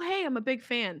with, "Oh, hey, I'm a big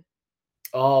fan."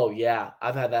 Oh, yeah.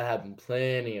 I've had that happen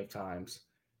plenty of times.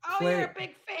 "Oh, you're Plenty. a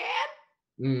big fan?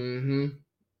 Mhm.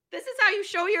 This is how you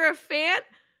show you're a fan?"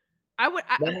 I would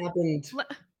That happened le-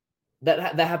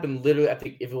 that happened literally, I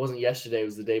think if it wasn't yesterday, it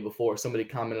was the day before. Somebody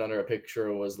commented under a picture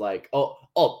and was like,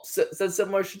 said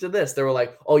similar shit to this. They were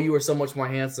like, "Oh, you were so much more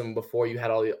handsome before you had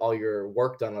all your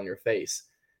work done on your face."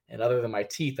 And other than my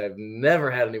teeth, I've never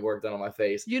had any work done on my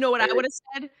face. You know what And I would it's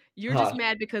have said? "You're just huh.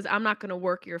 mad because I'm not gonna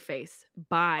work your face.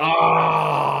 Bye."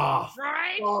 Ah,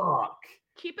 Right? fuck.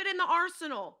 Keep it in the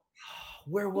arsenal.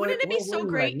 Where Wouldn't it be were so you when I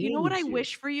great? You know what needed I you?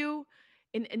 wish for you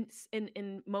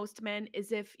in most men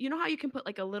is, if you know how you can put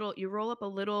like a little, you roll up a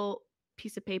little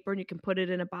piece of paper and you can put it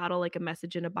in a bottle, like a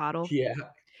message in a bottle, Yeah.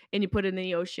 and you put it in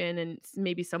the ocean and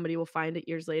maybe somebody will find it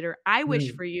years later. I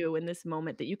wish Mm. for you in this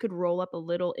moment that you could roll up a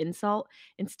little insult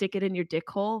and stick it in your dick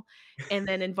hole and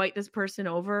then invite this person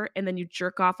over and then you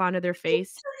jerk off onto their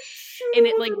face Shoot and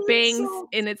him it with like an bangs insult.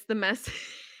 and it's the mess.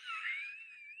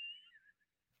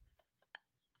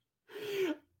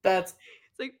 That's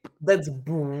It's like, that's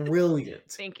brilliant.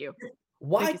 thank you.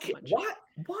 Why Thank you so much.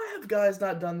 why have guys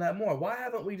not done that more? Why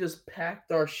haven't we just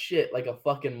packed our shit like a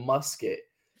fucking musket?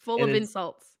 Full And of it's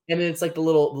insults. it's like the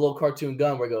little cartoon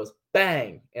gun where it goes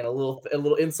bang and a little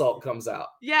insult comes out.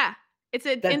 Yeah. It's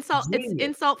an That's insult. It's genius.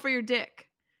 insult for your dick.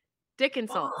 Dick Fuck.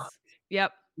 insults.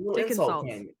 Yep. Little Dick insult insults.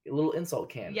 can little insult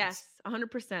cannons. Yes,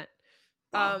 100%.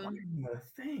 Oh, why isn't that a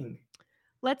thing?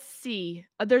 Let's see.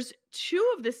 There's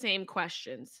 2 of the same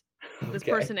questions. This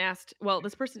Okay. person asked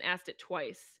it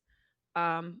twice.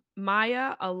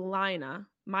 Maya Alina,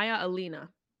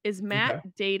 is Matt Okay.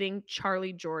 dating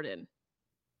Charlie Jordan?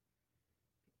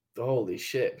 Holy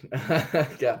shit.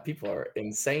 Yeah, people are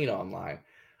insane online.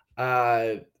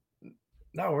 Uh,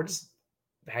 no, we're just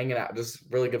hanging out, just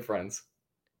really good friends.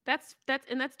 That's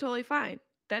totally fine.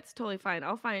 That's totally fine.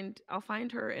 I'll find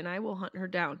her and I will hunt her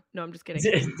down. No, I'm just kidding.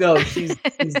 No, she's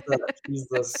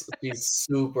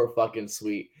super fucking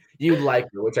sweet. You like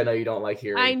her, which I know you don't like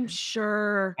hearing. I'm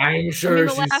sure. I'm I mean, sure the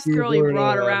she's last girl you super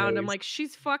brought around, I'm nice. like,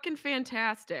 she's fucking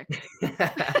fantastic.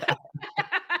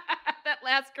 That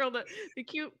last girl, the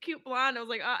cute blonde, I was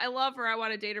like, oh, I love her. I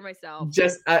want to date her myself.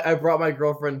 I brought my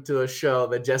girlfriend to a show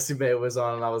that Jessie May was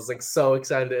on, and I was like so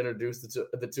excited to introduce the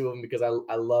two of them because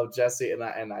I love Jessie and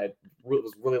I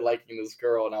was really liking this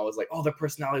girl, and I was like, oh, their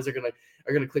personalities are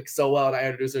gonna click so well. And I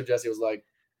introduced her, Jessie was like,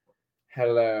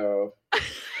 hello,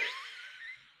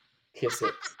 kiss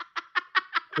it,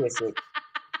 kiss it.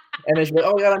 And then she'd be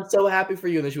like, oh my god, I'm so happy for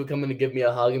you. And then she would come in and give me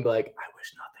a hug and be like, I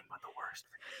wish nothing but the worst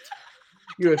for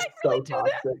you. You're so do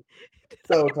that? toxic.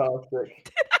 So toxic. Did I really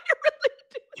do?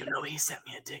 You know he sent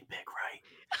me a dick pic, right?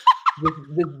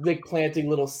 This planting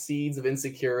little seeds of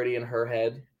insecurity in her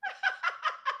head.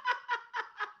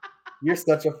 You're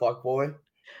such a fuckboy.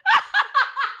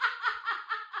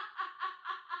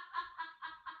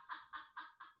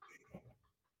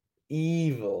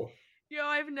 Evil. Yo,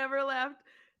 I've never laughed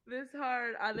this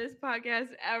hard on this podcast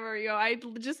ever. Yo, I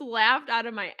just laughed out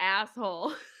of my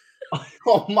asshole.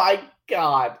 Oh my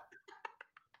god.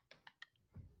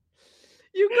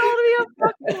 You called me a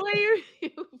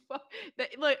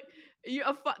fuckboy. Look,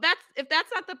 if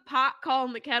that's not the pot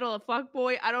calling the kettle a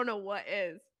fuckboy, I don't know what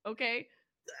is. Okay.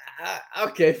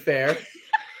 Okay, fair.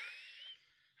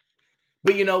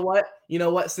 But you know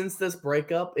what? Since this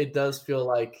breakup, it does feel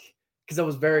like because I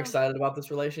was very excited about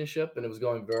this relationship and it was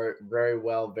going very, very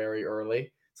well very early.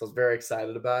 So I was very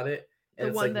excited about it. And The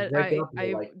it's one like you that break up and I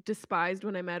you're like, despised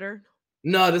when I met her.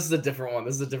 no, this is a different one.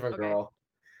 This is a different Okay. girl.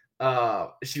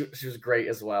 She was great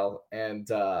as well. And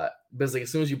but it's like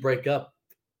as soon as you break up,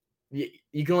 you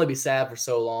can only be sad for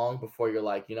so long before you're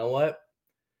like, you know what?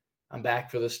 I'm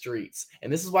back for the streets.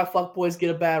 And this is why fuckboys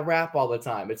get a bad rap all the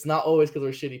time. It's not always because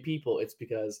they're shitty people. It's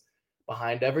because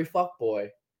behind every fuckboy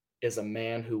is a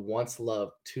man who once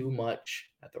loved too much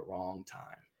at the wrong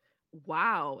time.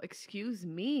 Wow, excuse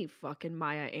me, fucking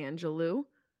Maya Angelou.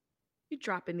 You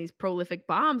dropping these prolific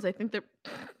bombs. I think they're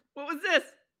what was this?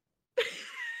 What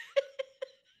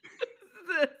is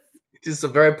this? Just a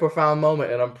very profound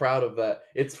moment, and I'm proud of that.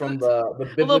 It's from the biblical A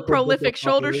little book of prolific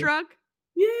shoulder fuckery. shrug.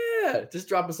 Yeah, just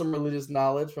dropping some religious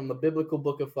knowledge from the biblical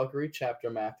book of fuckery, chapter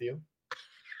Matthew.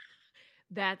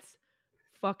 That's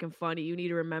fucking funny. You need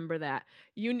to remember that.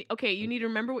 You need to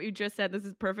remember what you just said. This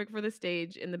is perfect for the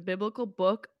stage. In the biblical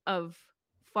book of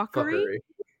fuckery.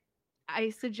 I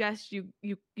suggest you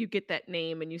get that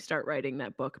name and you start writing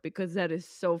that book because that is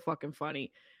so fucking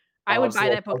funny. I would buy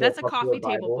that book. That's a coffee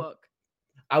table book.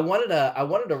 I wanted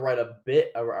to write a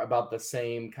bit about the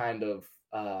same kind of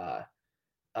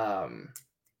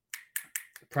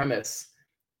premise,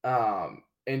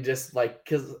 and just like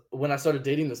because when I started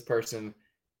dating this person,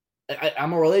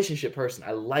 I'm a relationship person.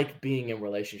 I like being in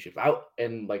relationships out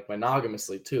and like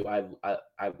monogamously too. I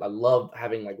love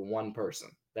having like one person.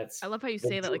 I love how you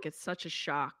say that like it's such a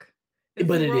shock.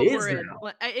 But it is now.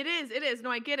 It is. No,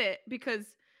 I get it because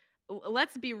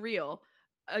let's be real.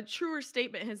 A truer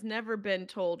statement has never been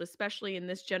told, especially in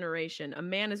this generation. A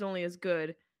man is only as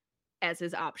good as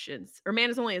his options, or man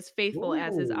is only as faithful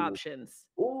as his options.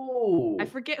 Ooh. I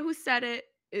forget who said it,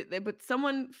 but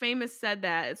someone famous said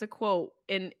that. It's a quote,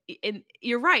 and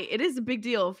you're right. It is a big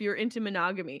deal if you're into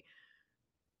monogamy.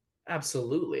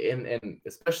 Absolutely, and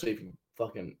especially if you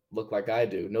fucking look like I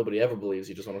do. Nobody ever believes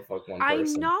you just want to fuck one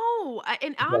person. I know,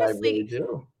 and But honestly, I really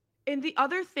do. And the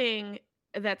other thing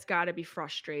that's got to be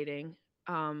frustrating,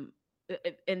 and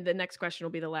the next question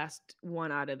will be the last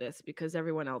one out of this because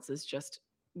everyone else is just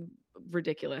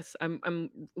ridiculous. I'm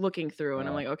looking through and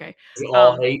I'm like, okay, Is it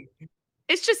all hate?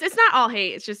 It's not all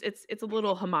hate. It's just it's a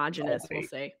little homogenous, we'll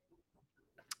say.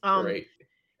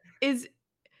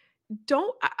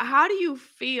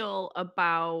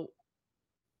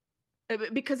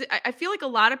 Because I feel like a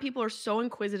lot of people are so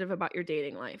inquisitive about your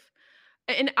dating life.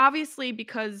 And obviously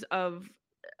because of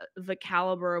the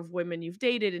caliber of women you've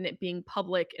dated and it being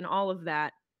public and all of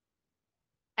that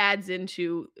adds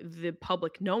into the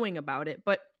public knowing about it.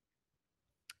 But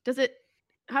does it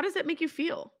how does it make you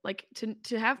feel? Like to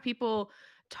have people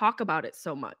talk about it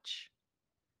so much?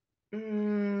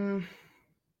 Mm,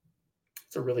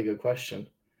 it's a really good question.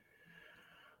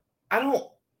 I don't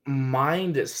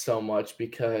mind it so much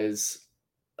because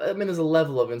I mean there's a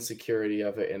level of insecurity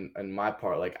of it in my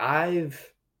part. Like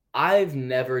I've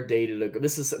never dated a girl.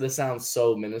 This sounds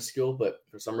so minuscule, but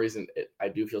for some reason I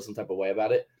do feel some type of way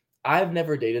about it. I've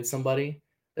never dated somebody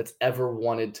that's ever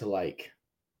wanted to like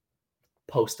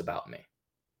post about me.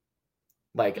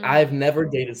 Like Mm, I've never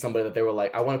dated somebody that they were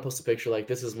like, I want to post a picture like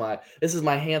this is my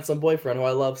handsome boyfriend who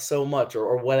I love so much,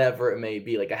 or whatever it may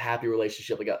be, like a happy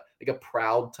relationship, like a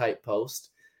proud type post.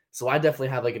 So I definitely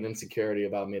have like an insecurity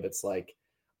about me that's like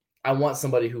I want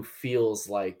somebody who feels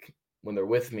like when they're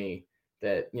with me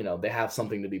that, they have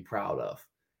something to be proud of.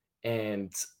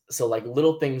 And so like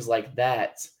little things like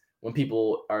that, when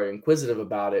people are inquisitive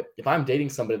about it, if I'm dating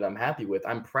somebody that I'm happy with,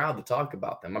 I'm proud to talk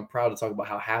about them. I'm proud to talk about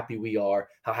how happy we are,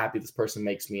 how happy this person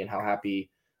makes me, and how happy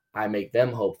I make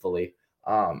them, hopefully.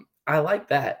 I like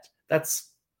that.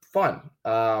 That's fun.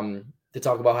 To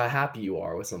talk about how happy you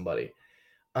are with somebody.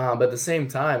 But at the same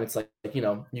time, it's like,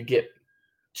 you get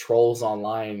trolls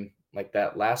online like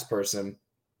that last person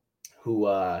who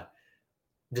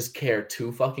just care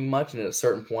too fucking much. And at a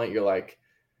certain point, you're like,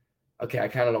 okay, I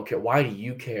kind of don't care. Why do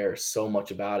you care so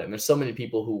much about it? And there's so many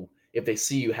people who, if they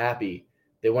see you happy,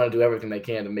 they want to do everything they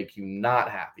can to make you not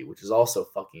happy, which is also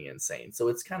fucking insane. So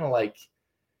it's kind of like,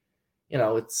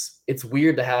 it's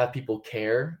weird to have people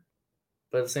care,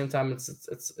 but at the same time,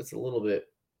 it's a little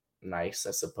bit nice,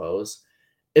 I suppose.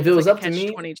 If it it's was like a up to catch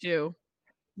me, 22.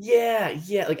 yeah.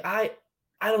 Like I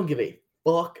don't give a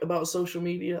fuck about social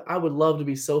media. I would love to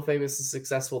be so famous and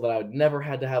successful that I would never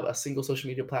had to have a single social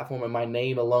media platform and my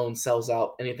name alone sells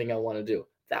out anything I want to do.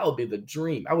 That would be the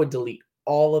dream. I would delete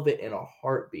all of it in a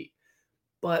heartbeat.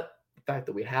 But the fact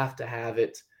that we have to have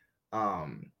it,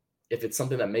 um, if it's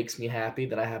something that makes me happy,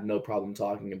 then I have no problem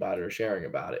talking about it or sharing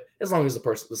about it. As long as the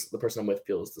person I'm with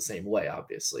feels the same way,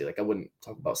 obviously. Like I wouldn't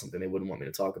talk about something they wouldn't want me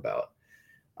to talk about.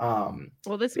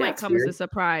 Well, this Yeah, might it's come as a weird.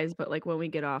 surprise, but like when we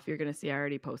get off, you're gonna see I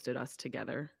already posted us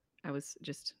together. I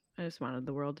just wanted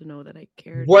the world to know that I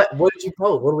cared. What did you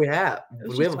post? What do we have? It Do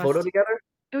was we have just a us. photo together?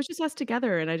 It was just us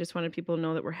together, and I just wanted people to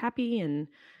know that we're happy and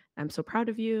I'm so proud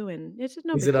of you, and it's just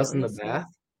no Is big it deal. us in You'll the see. bath?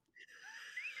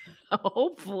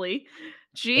 Hopefully.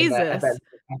 In that at that Jesus.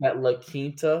 at that La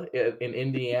Quinta in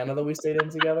Indiana that we stayed in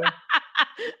together?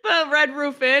 The Red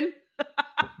Roof Inn.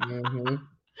 Mhm.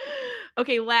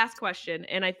 Okay, last question,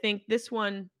 and I think this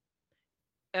one,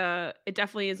 it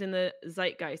definitely is in the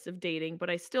zeitgeist of dating, but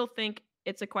I still think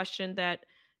it's a question that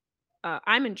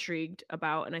I'm intrigued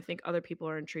about, and I think other people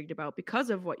are intrigued about because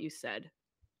of what you said,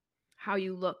 how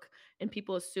you look, and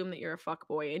people assume that you're a fuck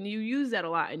boy, and you use that a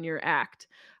lot in your act.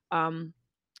 Um,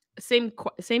 same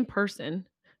person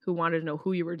who wanted to know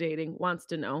who you were dating wants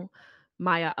to know.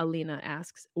 Maya Alina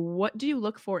asks, "What do you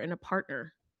look for in a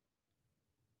partner?"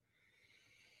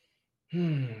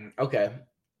 Okay.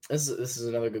 This is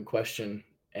another good question,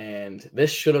 and this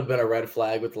should have been a red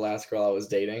flag with the last girl I was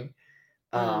dating.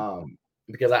 Mm,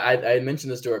 Because I had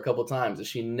mentioned this to her a couple times, and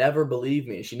she never believed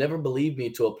me. She never believed me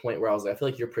to a point where I was like, I feel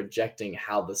like you're projecting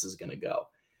how this is gonna go.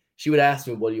 She would ask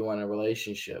me, "What do you want in a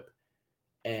relationship?"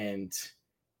 And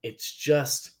it's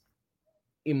just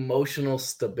emotional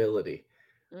stability.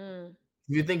 mm.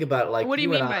 If you think about it, like What do you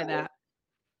you and mean I, by that?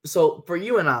 so for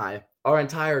you and I, our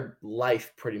entire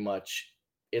life pretty much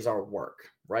is our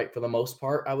work, right? For the most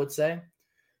part, I would say.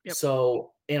 Yep.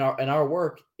 So in our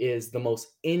work is the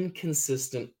most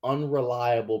inconsistent,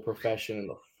 unreliable profession in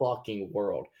the fucking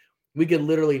world. We could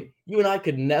literally, you and I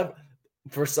could never,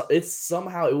 it's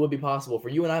somehow it would be possible for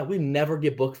you and I, we never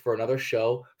get booked for another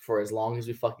show for as long as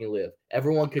we fucking live.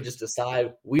 Everyone could just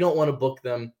decide we don't want to book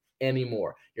them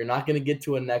anymore. You're not going to get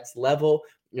to a next level.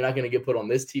 You're not going to get put on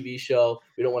this TV show.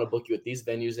 We don't want to book you at these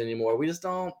venues anymore. We just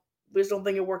don't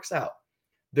think it works out.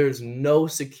 There's no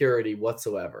security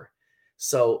whatsoever.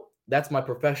 So that's my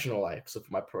professional life. So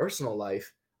for my personal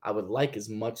life, I would like as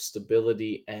much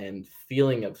stability and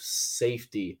feeling of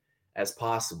safety as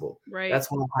possible. Right. That's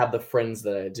why I have the friends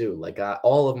that I do. Like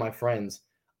all of my friends,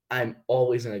 I'm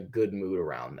always in a good mood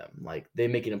around them. Like they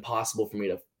make it impossible for me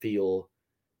to feel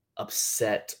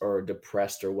upset or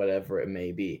depressed or whatever it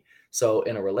may be. So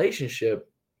in a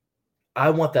relationship, I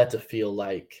want that to feel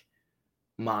like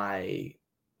my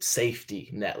safety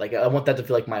net. Like I want that to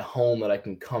feel like my home that I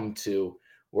can come to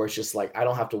where it's just like I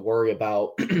don't have to worry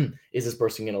about is this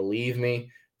person gonna leave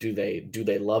me? Do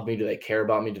they love me? Do they care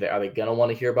about me? Are they gonna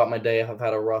want to hear about my day if I've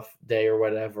had a rough day or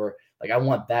whatever? Like I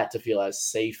want that to feel as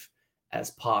safe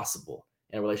as possible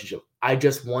in a relationship. I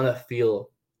just want to feel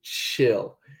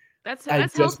chill. I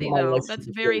That's just healthy want my though. relationship That's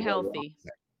to very feel healthy.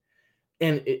 relaxing.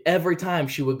 And every time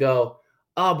she would go,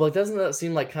 "Oh, but doesn't that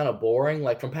seem like kind of boring?"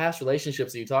 Like from past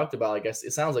relationships that you talked about, I guess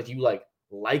it sounds like you like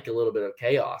a little bit of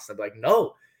chaos. I'd be like,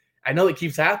 "No, I know it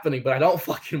keeps happening, but I don't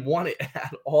fucking want it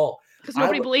at all." Because I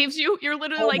nobody would, believes you. You're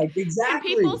literally oh my, like,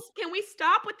 exactly. can we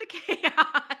stop with the chaos?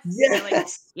 And they're like,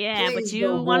 Yes, yeah, but please no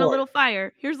you want a more. little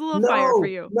fire. Here's a little fire for No,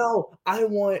 you. no, I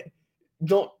don't want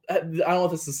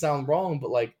this to sound wrong, but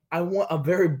like I want a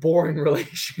very boring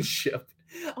relationship.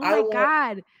 Oh I my want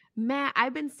God. Matt,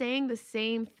 I've been saying the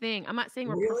same thing. I'm not saying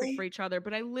we're perfect for really? each other,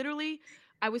 but I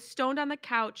was stoned on the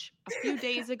couch a few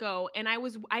days ago and I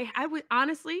was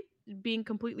honestly being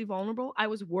completely vulnerable. I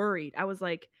was worried. I was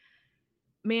like,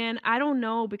 man, I don't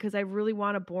know because I really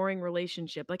want a boring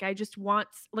relationship. Like I just want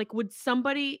like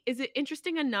is it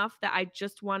interesting enough that I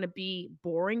just want to be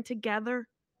boring together?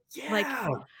 Like Yeah.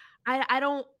 I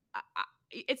don't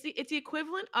it's the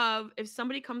equivalent of if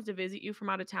somebody comes to visit you from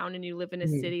out of town and you live in a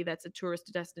Mhm, city that's a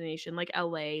tourist destination like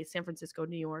LA, San Francisco,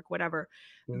 New York, whatever.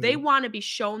 They mhm. want to be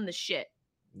shown the shit.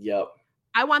 Yep.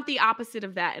 I want the opposite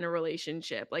of that in a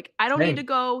relationship. Like, I don't need to Same.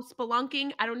 go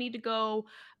spelunking. I don't need to go.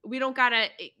 We don't gotta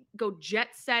go jet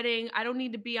setting. I don't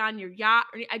need to be on your yacht.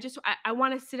 I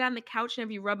want to sit on the couch and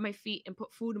have you rub my feet and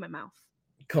put food in my mouth.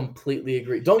 Completely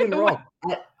agree. Don't get me but wrong.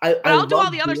 I I'll do love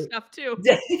all the other doing stuff too.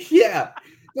 yeah, yeah.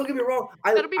 Don't get me wrong.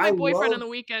 That'll be I my boyfriend love on the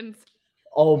weekends.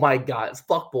 oh my god, it's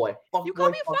fuck boy. You Fuck call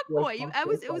boy, me a fuck fuck boy, boy. fuck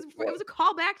boy, fuck It boy. was a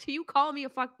callback to you calling me a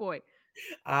fuck boy.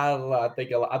 I don't know. I think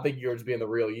you're just being the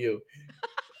real you.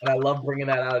 And I love bringing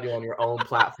that out of you on your own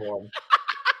platform.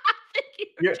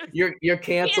 You're just You're being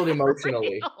canceled the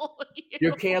emotionally. real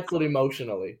You're you. canceled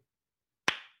emotionally.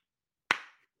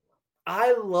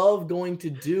 I love going to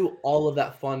do all of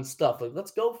that fun stuff. Like,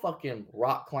 let's go fucking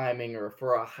rock climbing or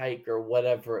for a hike or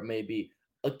whatever it may be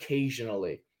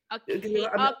occasionally. I mean,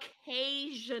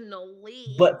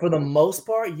 Occasionally. but for the most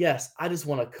part, yes, I just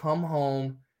want to come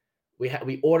home.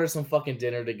 We order some fucking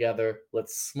dinner together.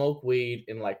 Let's smoke weed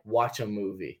and like watch a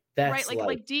movie. Right, That's like,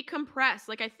 like decompress.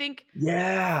 Like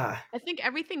yeah. I think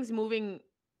everything's moving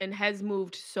and has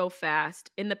moved so fast.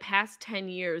 In the past 10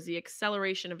 years, the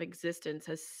acceleration of existence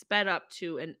has sped up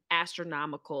to an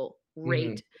astronomical Mhm.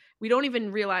 rate. We don't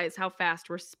even realize how fast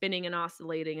we're spinning and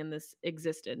oscillating in this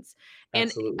existence. And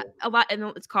Absolutely. a lot and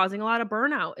it's causing a lot of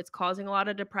burnout. It's causing a lot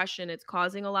of depression. It's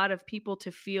causing a lot of people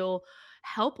to feel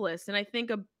helpless. And I think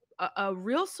a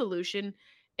real solution,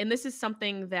 and this is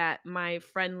something that my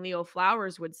friend Leo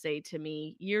Flowers would say to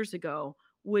me years ago,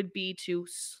 would be to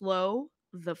slow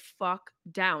the fuck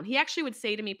down. He actually would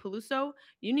say to me, Peluso,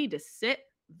 you need to sit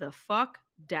the fuck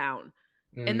down.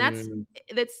 And Mm,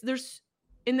 there's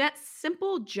in that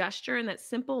simple gesture and that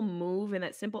simple move and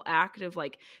that simple act of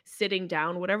like sitting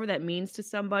down, whatever that means to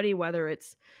somebody, whether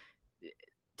it's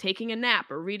taking a nap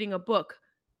or reading a book,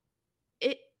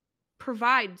 it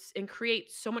provides and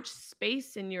creates so much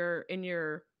space in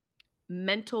your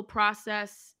mental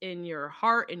process, in your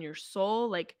heart, in your soul.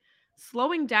 Like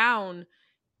slowing down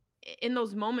in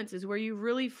those moments is where you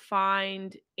really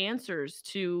find answers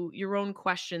to your own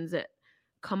questions that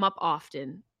come up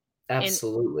often and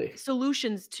absolutely.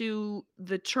 solutions to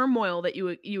the turmoil that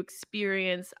you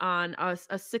experience on a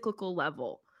cyclical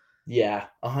level. Yeah,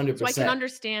 So I can 100%.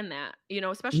 understand that,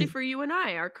 especially Mm, for you and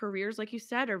I. Our careers, like you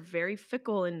said, are very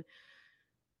fickle and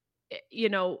you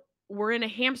know, we're in a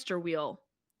hamster wheel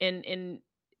and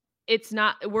it's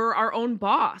not we're our own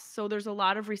boss. So there's a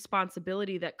lot of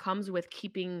responsibility that comes with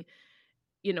keeping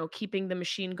the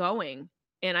machine going.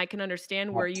 And I can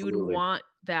understand where you would absolutely. want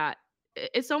that.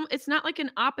 It's not like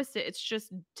an opposite. It's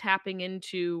just tapping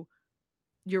into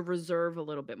your reserve a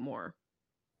little bit more.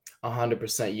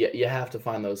 100%. You have to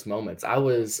find those moments. I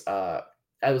was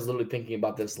literally thinking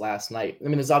about this last night. I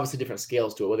mean, there's obviously different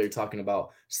scales to it, whether you're talking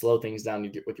about slow things down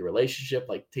with your relationship,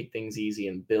 like take things easy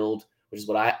and build, which is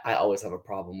what I always have a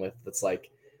problem with. It's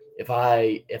like if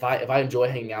I enjoy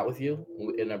hanging out with you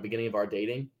in the beginning of our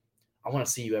dating, I want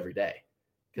to see you every day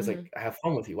because Mhm. like I have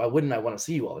fun with you. Why wouldn't I want to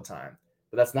see you all the time?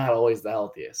 But that's not always the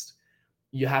healthiest.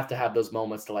 You have to have those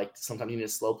moments to like sometimes you need to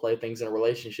slow play things in a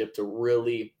relationship to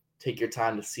really take your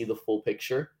time to see the full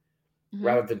picture Mhm.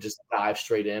 rather than just dive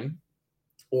straight in.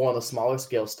 Or on the smaller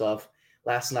scale stuff,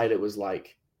 last night it was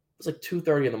like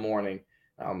 2:30 in the morning.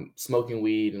 Smoking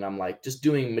weed and I'm like just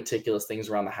doing meticulous things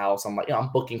around the house. I'm like,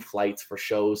 I'm booking flights for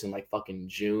shows in like fucking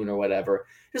June or whatever.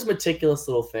 Just meticulous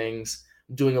little things,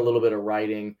 doing a little bit of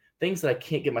writing, things that I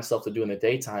can't get myself to do in the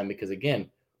daytime because, again,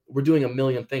 we're doing a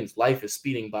million things. Life is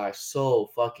speeding by so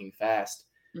fucking fast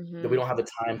that we don't have the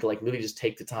time to like literally just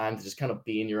take the time to just kind of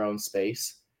be in your own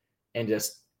space and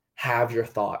just have your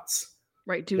thoughts.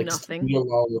 Right. Do Like just nothing. be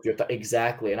alone with your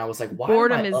exactly. And I was like, why am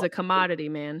Boredom I is up a commodity,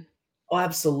 man. Oh,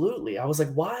 absolutely. I was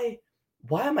like, why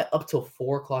am I up till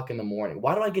 4 o'clock in the morning?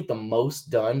 Why do I get the most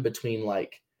done between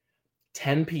like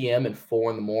 10 p.m. and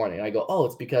 4 in the morning? I go, oh,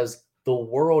 it's because the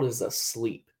world is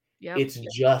asleep. Yep. It's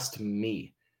just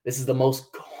me. This is the most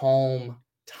calm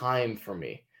time for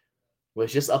me. Well,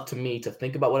 it's just up to me to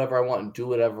think about whatever I want and do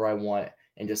whatever I want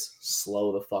and just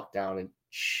slow the fuck down and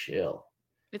chill.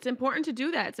 It's important to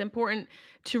do that. It's important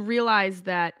to realize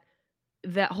that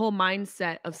that whole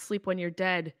mindset of sleep when you're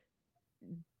dead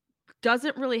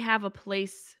doesn't really have a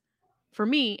place, for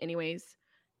me anyways,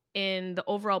 in the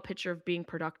overall picture of being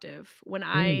productive. When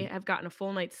I have gotten a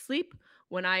full night's sleep,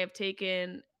 when I have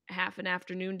taken half an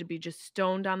afternoon to be just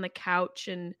stoned on the couch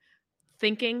and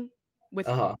thinking with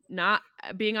not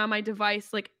being on my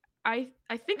device, like I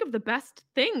think of the best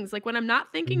things. Like when I'm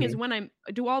not thinking is when I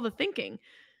do all the thinking.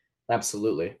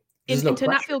 Absolutely. There's And, no and to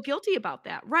not pressure. feel guilty about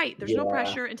that. Right. There's no Yeah.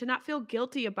 pressure, and to not feel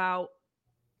guilty about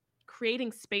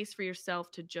creating space for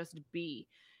yourself to just be.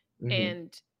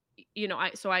 And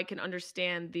I can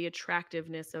understand the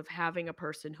attractiveness of having a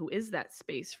person who is that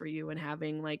space for you and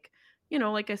having like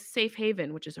a safe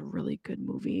haven, which is a really good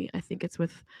movie. I think it's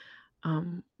with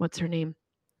what's her name,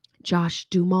 Josh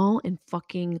Duhamel and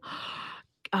fucking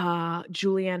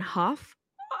Julianne Hough.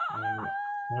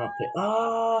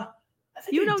 I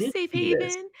think I did Safe see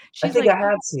this. Haven. I She's think like, I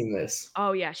have seen this.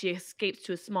 oh yeah, she escapes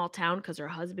to a small town because her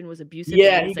husband was abusive.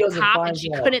 Yeah, and he he was goes a and cop, and finds she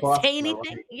her on a couldn't bus, say am I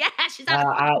anything. right? Yeah, she's on a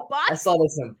fucking bus. I saw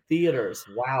this in theaters.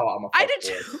 Wow, I'm a I did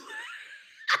fuckboy.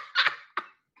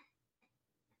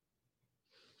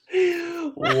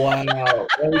 too. Wow.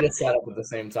 And we just sat up at the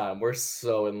same time. We're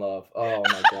so in love. Oh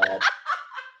my God.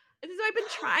 This is what I've been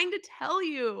trying to tell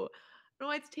you. I don't know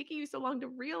why it's taking you so long to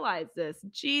realize this.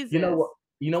 Jesus. You know what?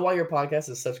 You know why your podcast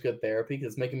is such good therapy?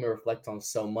 Because it's making me reflect on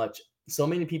so much. So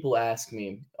many people ask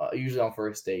me, usually on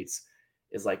first dates,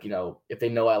 is like, if they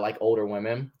know I like older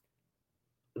women,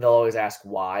 they'll always ask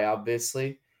why,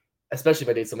 obviously. Especially if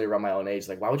I date somebody around my own age.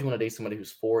 Like, why would you want to date somebody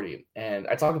who's 40? And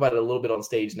I talk about it a little bit on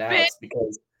stage now. It's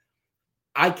because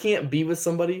I can't be with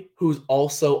somebody who's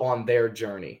also on their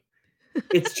journey.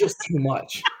 It's just too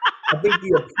much. I think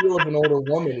the appeal of an older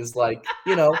woman is like,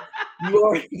 you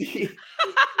already.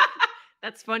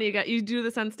 That's funny. You do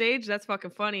this on stage? That's fucking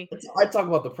funny. I talk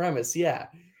about the premise, yeah.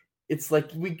 It's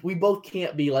like we both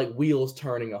can't be like wheels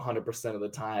turning 100% of the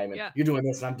time, and you're doing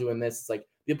this and I'm doing this. It's like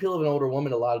the appeal of an older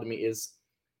woman, a lot to me, is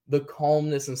the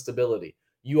calmness and stability.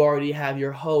 You already have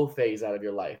your hoe phase out of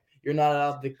your life. You're not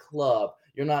out of the club.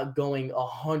 You're not going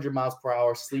 100 miles per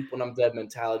hour, sleep when I'm dead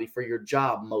mentality for your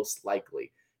job, most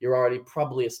likely. You're already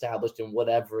probably established in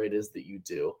whatever it is that you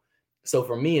do. So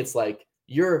for me, it's like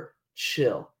you're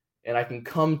chill. And I can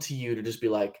come to you to just be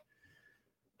like,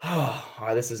 oh,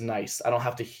 this is nice. I don't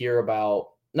have to hear about,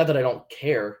 not that I don't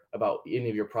care about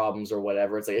any of your problems or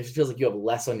whatever. It's like, it just feels like you have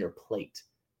less on your plate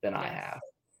than I have.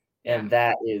 And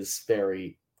that is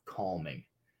very calming.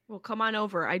 Well, come on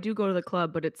over. I do go to the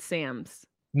club, but it's Sam's.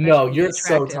 No, you're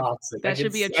so toxic. That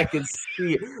should be I can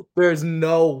see it. There's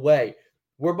no way.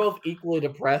 We're both equally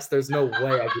depressed. There's no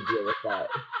way I could deal with that.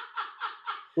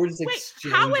 We're just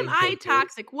exchanging. How am I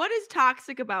toxic? What is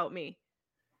toxic about me?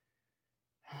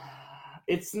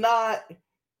 It's not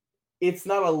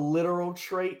a literal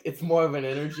trait. It's more of an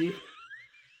energy.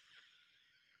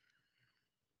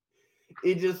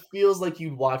 It just feels like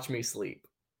you'd watch me sleep.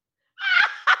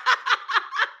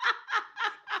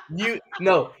 You're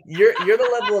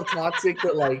the level of toxic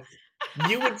that like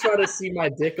you would try to see my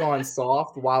dick on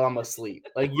soft while I'm asleep.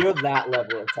 Like you're that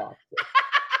level of toxic.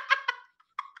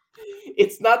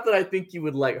 It's not that I think you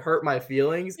would like hurt my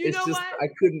feelings. It's just I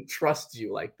couldn't trust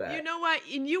you like that. You know what?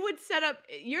 And you're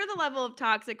the level of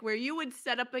toxic where you would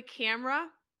set up a camera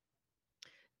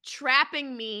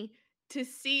trapping me to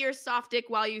see your soft dick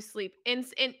while you sleep. And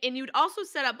you'd also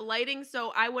set up lighting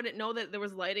so I wouldn't know that there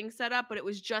was lighting set up, but it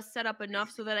was just set up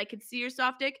enough so that I could see your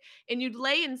soft dick. And you'd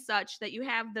lay in such that you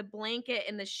have the blanket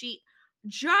and the sheet.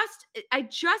 I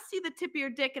just see the tip of your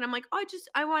dick and I'm like, oh,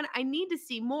 I need to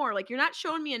see more. Like you're not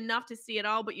showing me enough to see it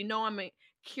all, but I'm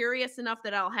curious enough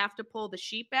that I'll have to pull the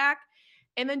sheet back.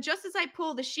 And then just as I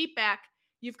pull the sheet back,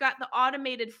 you've got the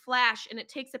automated flash and it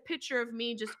takes a picture of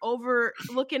me just over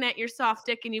looking at your soft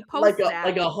dick and you post that.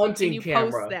 Like a hunting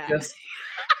camera. Just,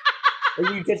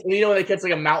 when they catch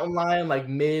like a mountain lion, like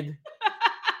mid.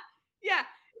 Yeah.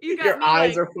 Your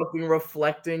eyes are fucking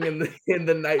reflecting in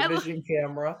the night vision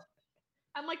camera.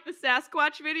 On like the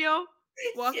Sasquatch video,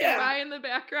 walking by in the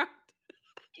background.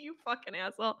 You fucking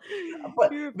asshole.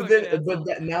 But You're a but fucking then asshole. but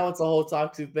that, now it's a whole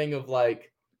toxic thing of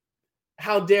like,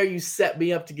 how dare you set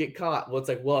me up to get caught? Well, it's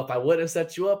like, well, if I would have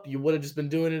set you up, you would have just been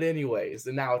doing it anyways.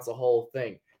 And now it's a whole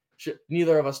thing.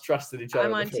 Neither of us trusted each other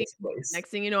I'm in on the first place. Next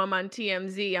thing you know, I'm on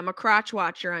TMZ. I'm a crotch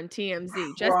watcher on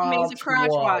TMZ. Jesse May's a Crotch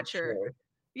crotch watcher. watcher.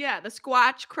 Yeah, the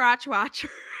Squatch crotch watcher.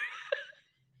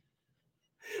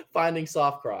 Finding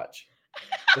soft crotch.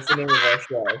 That's the name of our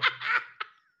show.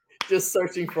 Just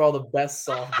searching for all the best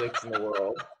soft dicks in the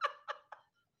world.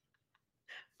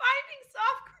 Finding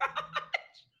soft crotch.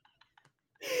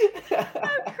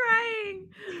 I'm crying.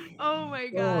 Oh my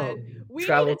god. We need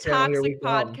a toxic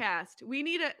podcast. We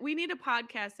need a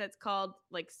podcast that's called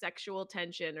like Sexual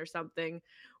Tension or something,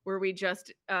 where we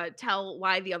just tell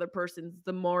why the other person's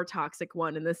the more toxic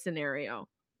one in this scenario.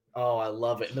 Oh, I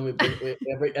love it. And then we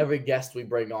bring every guest we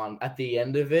bring on, at the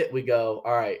end of it, we go,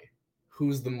 all right,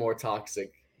 who's the more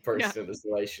toxic person in this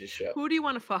relationship? Who do you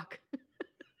want to fuck?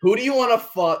 Who do you want to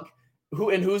fuck?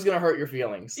 Who's gonna hurt your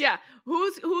feelings? Yeah.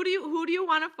 Who do you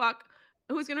want to fuck?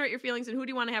 Who's gonna hurt your feelings, and who do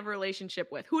you want to have a relationship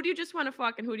with? Who do you just want to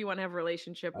fuck, and who do you want to have a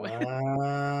relationship with?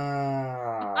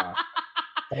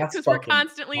 Because we're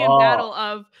constantly in battle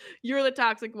of, you're the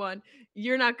toxic one,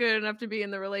 you're not good enough to be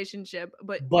in the relationship,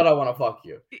 but I want to fuck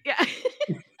you. Yeah.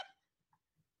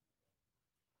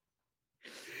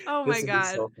 Oh my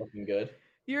god, so fucking good.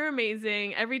 You're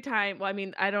amazing every time. Well, I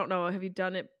mean, I don't know. Have you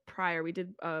done it prior? We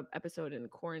did an episode in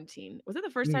quarantine. Was it the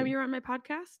first time you were on my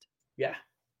podcast? Yeah.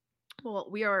 Well,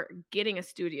 we are getting a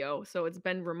studio, so it's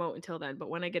been remote until then. But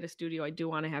when I get a studio, I do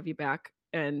want to have you back,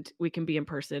 and we can be in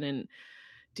person and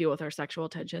deal with our sexual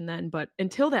tension then. But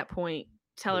until that point,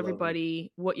 tell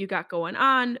everybody what you got going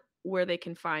on, where they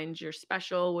can find your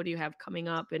special, what do you have coming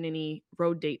up, and any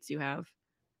road dates you have.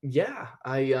 Yeah,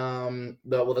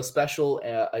 the special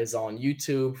is on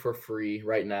YouTube for free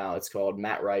right now. It's called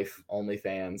Matt Rife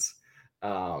OnlyFans.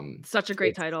 Such a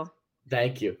great title.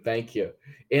 Thank you.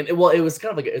 And it was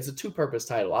kind of like it's a two-purpose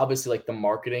title. Obviously, like the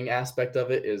marketing aspect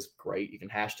of it is great. You can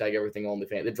hashtag everything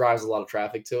OnlyFans. It drives a lot of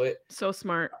traffic to it. So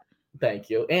smart. Thank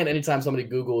you. And anytime somebody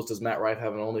Googles, does Matt Rife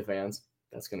have an OnlyFans?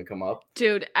 That's going to come up.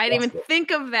 Dude, I didn't even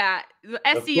think of that. The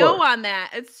SEO on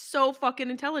that. It's so fucking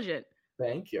intelligent.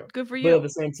 Thank you. Good for you. But at the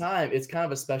same time, it's kind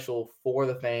of a special for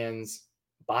the fans,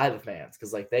 by the fans,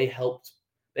 because like they helped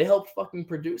fucking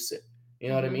produce it. You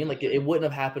know what I mean? Like it wouldn't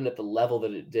have happened at the level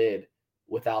that it did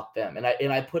without them. And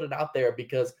I put it out there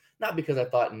because not because I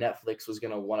thought Netflix was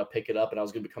gonna want to pick it up and I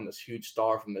was gonna become this huge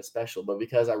star from this special, but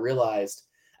because I realized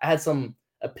I had some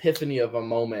epiphany of a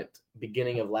moment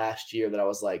beginning of last year that I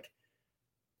was like,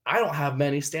 I don't have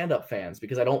many stand-up fans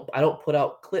because I don't put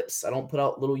out clips. I don't put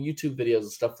out little YouTube videos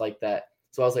and stuff like that.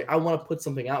 So I was like, I want to put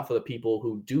something out for the people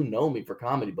who do know me for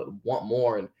comedy, but want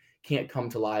more and can't come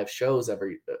to live shows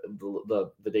every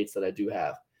the dates that I do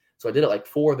have. So I did it like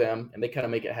for them, and they kind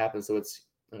of make it happen. So it's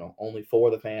only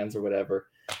for the fans or whatever.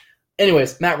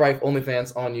 Anyways, Matt Rife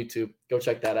OnlyFans on YouTube. Go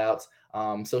check that out.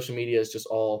 Social media is just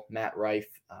all Matt Rife.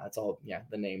 It's all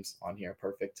the names on here.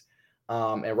 Perfect.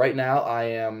 And right now I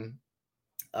am.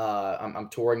 I'm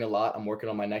touring a lot. I'm working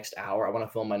on my next hour. I want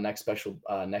to film my next special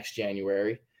next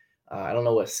January. I don't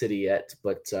know what city yet,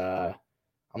 but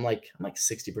I'm like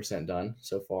 60% done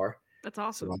so far. That's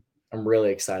awesome. So I'm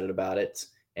really excited about it.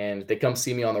 And if they come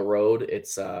see me on the road,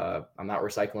 it's I'm not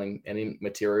recycling any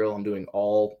material. I'm doing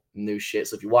all new shit.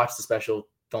 So if you watch the special,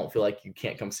 don't feel like you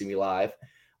can't come see me live.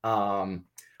 And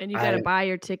you gotta buy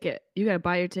your ticket. You gotta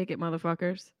buy your ticket,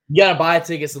 motherfuckers. You gotta buy a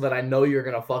ticket so that I know you're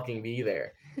gonna fucking be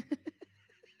there.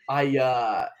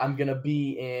 I'm gonna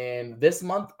be in this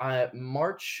month,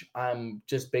 March. I'm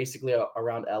just basically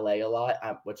around LA a lot,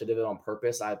 which I did it on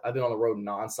purpose. I've been on the road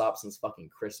nonstop since fucking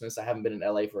Christmas. I haven't been in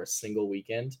LA for a single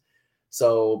weekend.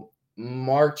 So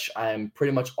March, I'm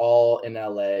pretty much all in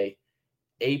LA.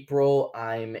 April,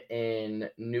 I'm in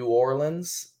New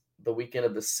Orleans the weekend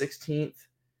of the 16th.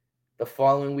 The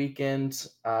following weekend,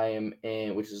 I am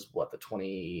in, which is what, the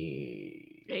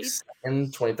 22nd,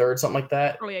 23rd, something like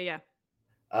that. Oh yeah.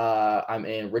 I'm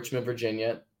in Richmond,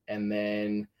 Virginia, and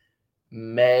then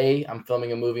May, I'm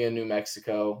filming a movie in New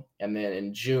Mexico, and then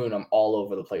in June, I'm all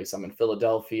over the place. I'm in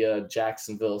Philadelphia,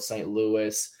 Jacksonville, St.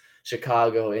 Louis,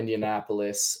 Chicago,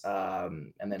 Indianapolis,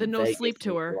 and then the No Sleep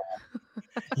Tour.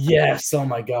 Yes, oh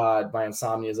my God, my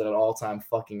insomnia is at an all-time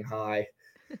fucking high.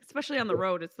 Especially on the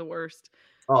road, it's the worst.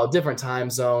 Oh, different time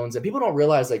zones, and people don't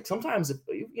realize like sometimes if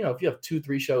you have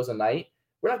 2-3 shows a night,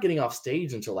 we're not getting off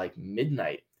stage until like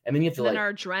midnight. And then you have to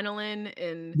our adrenaline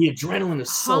and the adrenaline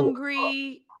is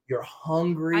hungry. You're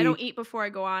hungry. I don't eat before I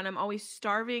go on. I'm always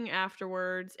starving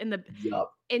afterwards.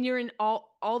 Yup. And you're in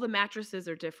all the mattresses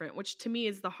are different, which to me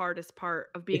is the hardest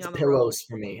part of being It's on the road. pillows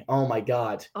for me. Oh my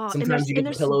god. And Sometimes you get the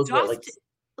there's pillows where it, like, dust.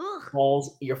 Ugh.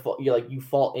 falls. You're like, you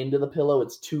fall into the pillow.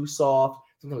 It's too soft.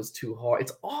 Sometimes it's too hard.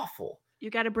 It's awful. You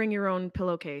got to bring your own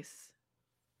pillowcase.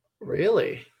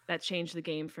 Really? That changed the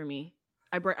game for me.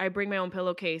 I bring my own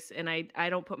pillowcase, and I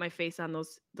don't put my face on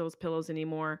those pillows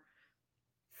anymore.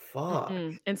 Fuck.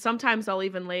 And sometimes I'll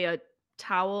even lay a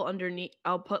towel underneath.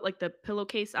 I'll put like the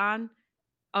pillowcase on,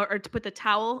 or to put the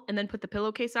towel and then put the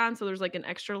pillowcase on, so there's like an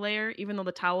extra layer, even though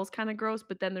the towel's kind of gross,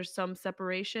 but then there's some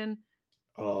separation.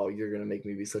 Oh, you're gonna make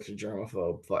me be such a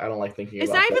germaphobe. I don't like thinking It's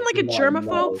about not that. even like a People I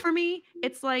germaphobe know. for me.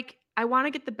 It's like I want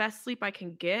to get the best sleep I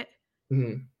can get,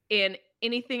 Mhm. and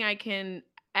anything I can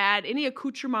add, any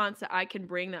accoutrements that I can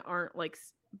bring that aren't like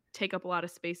take up a lot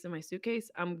of space in my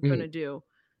suitcase, I'm gonna do.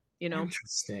 You know?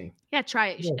 Interesting. Yeah, try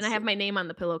it. And I Yes. have my name on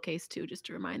the pillowcase too, just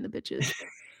to remind the bitches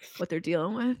what they're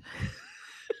dealing with.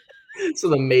 So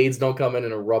the maids don't come in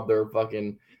and rub their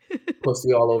fucking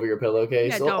pussy all over your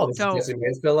pillowcase. Yeah, Oh, this is don't. Jesse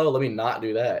Mays pillow. Let me not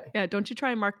do that. Yeah, don't you try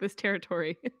and mark this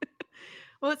territory.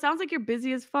 Well, it sounds like you're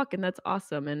busy as fuck, and that's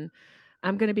awesome. And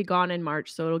I'm gonna be gone in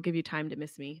March, so it'll give you time to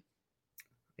miss me.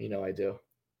 You know I do.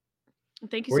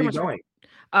 Thank you Where so are much. you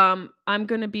going? I'm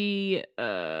gonna be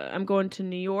I'm going to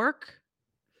New York.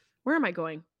 Where am I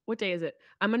going? What day is it?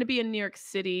 I'm going to be in New York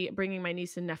City bringing my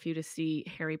niece and nephew to see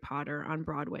Harry Potter on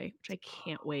Broadway, which I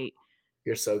can't wait.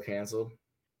 You're so canceled.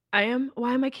 I am?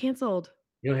 Why am I canceled?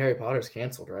 You know Harry Potter's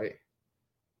canceled, right?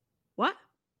 What?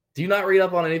 Do you not read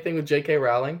up on anything with J.K.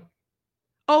 Rowling?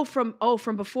 From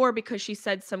before, because she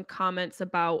said some comments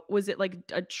about, was it like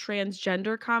a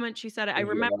transgender comment she said? I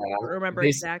remember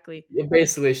exactly.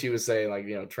 Basically, she was saying,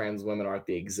 like, trans women aren't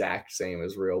the exact same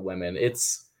as real women.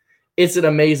 It's an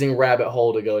amazing rabbit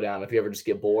hole to go down if you ever just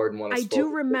get bored and want to. I do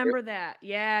remember that.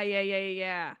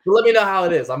 Yeah. But let me know how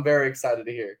it is. I'm very excited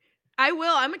to hear. I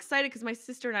will. I'm excited because my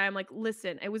sister and I'm like,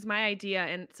 listen, it was my idea,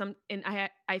 and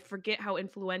I forget how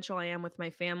influential I am with my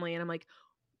family, and I'm like,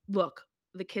 look,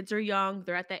 the kids are young.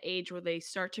 They're at that age where they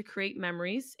start to create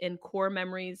memories, and core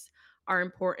memories are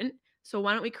important. So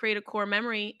why don't we create a core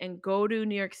memory and go to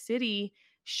New York City,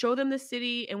 show them the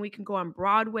city, and we can go on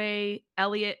Broadway.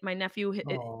 Elliot, my nephew,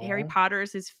 Harry Potter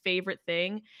is his favorite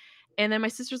thing. And then my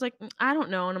sister's like, I don't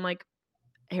know. And I'm like,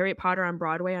 Harry Potter on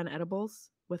Broadway on edibles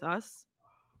with us?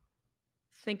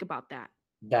 Think about that.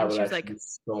 That would actually be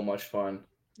so much fun.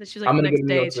 She's like, the next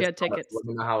day she had tickets. Let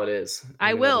me know how it is.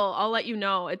 I will. I'll let you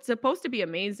know. It's supposed to be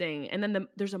amazing. And then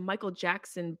there's a Michael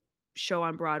Jackson show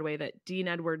on Broadway that Dean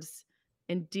Edwards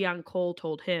and Dion Cole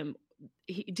told him.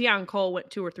 Dion Cole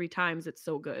went 2 or 3 times. It's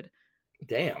so good.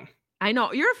 Damn. I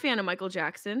know. You're a fan of Michael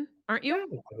Jackson, aren't you?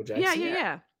 Michael Jackson,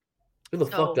 yeah. Who the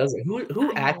fuck doesn't?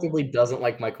 Who actively doesn't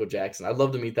like Michael Jackson? I'd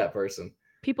love to meet that person.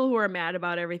 People who are mad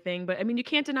about everything, but I mean, you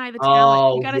can't deny the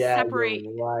talent. You gotta separate.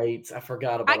 You're right. I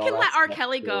forgot about. I can let R.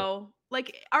 Kelly go.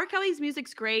 Like, R. Kelly's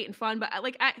music's great and fun, but I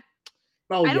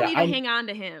don't need to hang on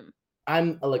to him.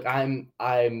 I'm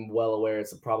well aware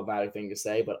it's a problematic thing to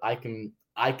say, but I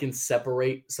can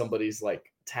separate somebody's like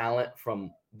talent from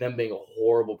them being a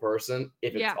horrible person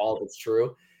if it's all that's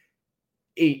true.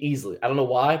 Easily. I don't know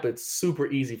why, but it's super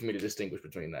easy for me to distinguish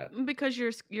between that. Because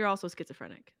you're also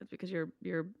schizophrenic. It's because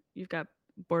you've got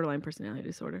borderline personality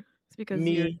disorder. It's because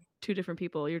you're 2 different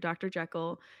people. You're Dr.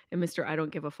 Jekyll and Mr. I don't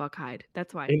give a fuck Hyde.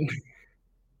 That's why.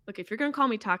 Look, if you're gonna call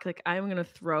me toxic, I'm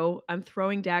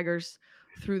throwing daggers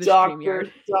through the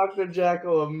StreamYard. Dr.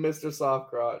 Jekyll and Mr. Soft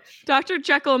Crotch. Dr.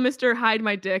 Jekyll and Mr. Hide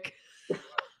my dick.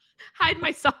 Hide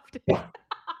my soft dick.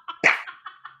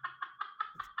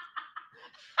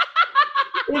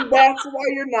 And that's why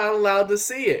you're not allowed to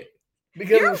see it.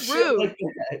 Because you're of shit like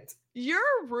that.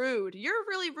 You're rude. You're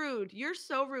really rude. You're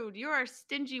so rude. You are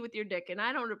stingy with your dick, and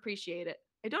I don't appreciate it.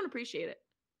 I don't appreciate it.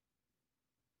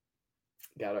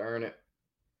 Gotta earn it.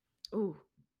 Ooh.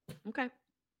 Okay.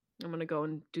 I'm gonna go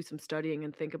and do some studying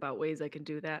and think about ways I can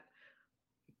do that.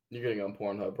 You're gonna go on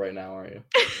Pornhub right now, aren't you?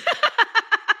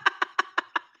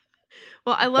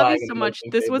 Well, I love you so much.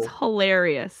 This was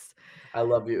hilarious. I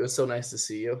love you. It was so nice to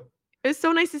see you. It's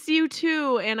so nice to see you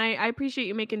too, and I appreciate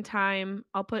you making time.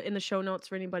 I'll put in the show notes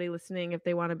for anybody listening if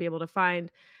they want to be able to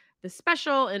find the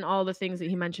special and all the things that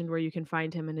he mentioned where you can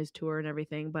find him and his tour and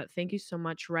everything. But thank you so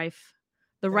much, Rife.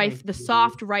 The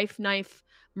soft Rife knife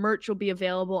merch will be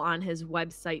available on his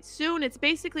website soon. It's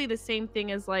basically the same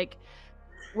thing as like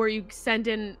where you send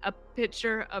in a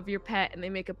picture of your pet and they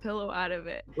make a pillow out of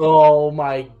it. Oh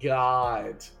my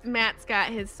god. Matt's got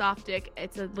his soft dick.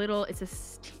 It's a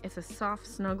soft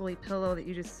snuggly pillow that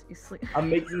you sleep. I'm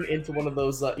making it into one of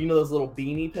those, those little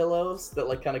beanie pillows that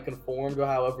like kind of conform to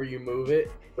however you move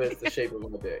it, but it's the shape of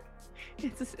my dick.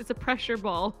 It's a pressure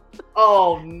ball.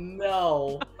 Oh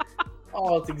no.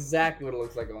 Oh, it's exactly what it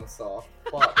looks like on soft.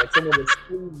 Fuck, like someone would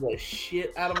squeeze the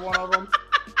shit out of one of them.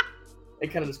 It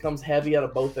kind of just comes heavy out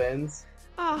of both ends.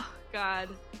 Oh God.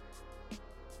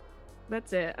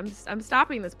 That's it. I'm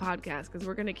stopping this podcast because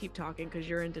we're gonna keep talking because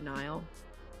you're in denial.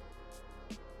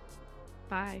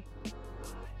 Bye.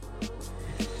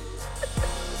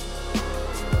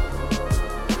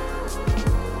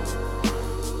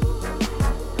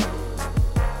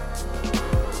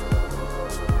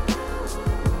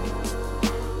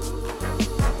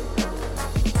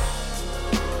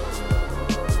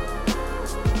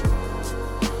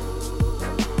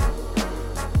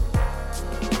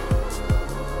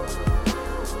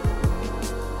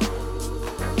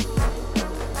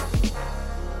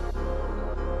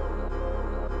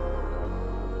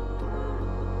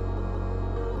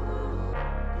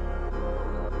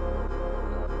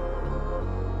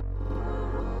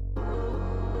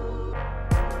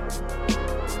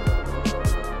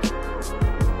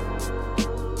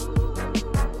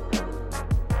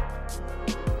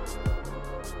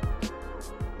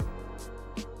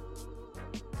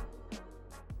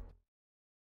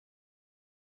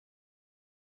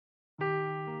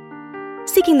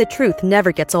 Seeking the truth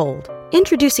never gets old.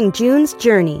 Introducing June's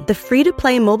Journey, the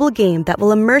free-to-play mobile game that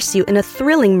will immerse you in a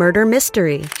thrilling murder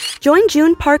mystery. Join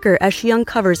June Parker as she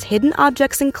uncovers hidden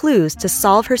objects and clues to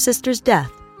solve her sister's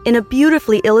death in a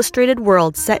beautifully illustrated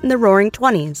world set in the Roaring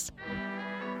 '20s.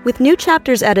 With new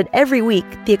chapters added every week,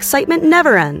 the excitement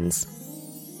never ends.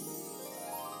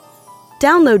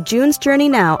 Download June's Journey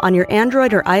now on your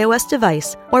Android or iOS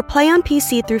device or play on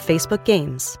PC through Facebook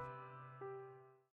Games.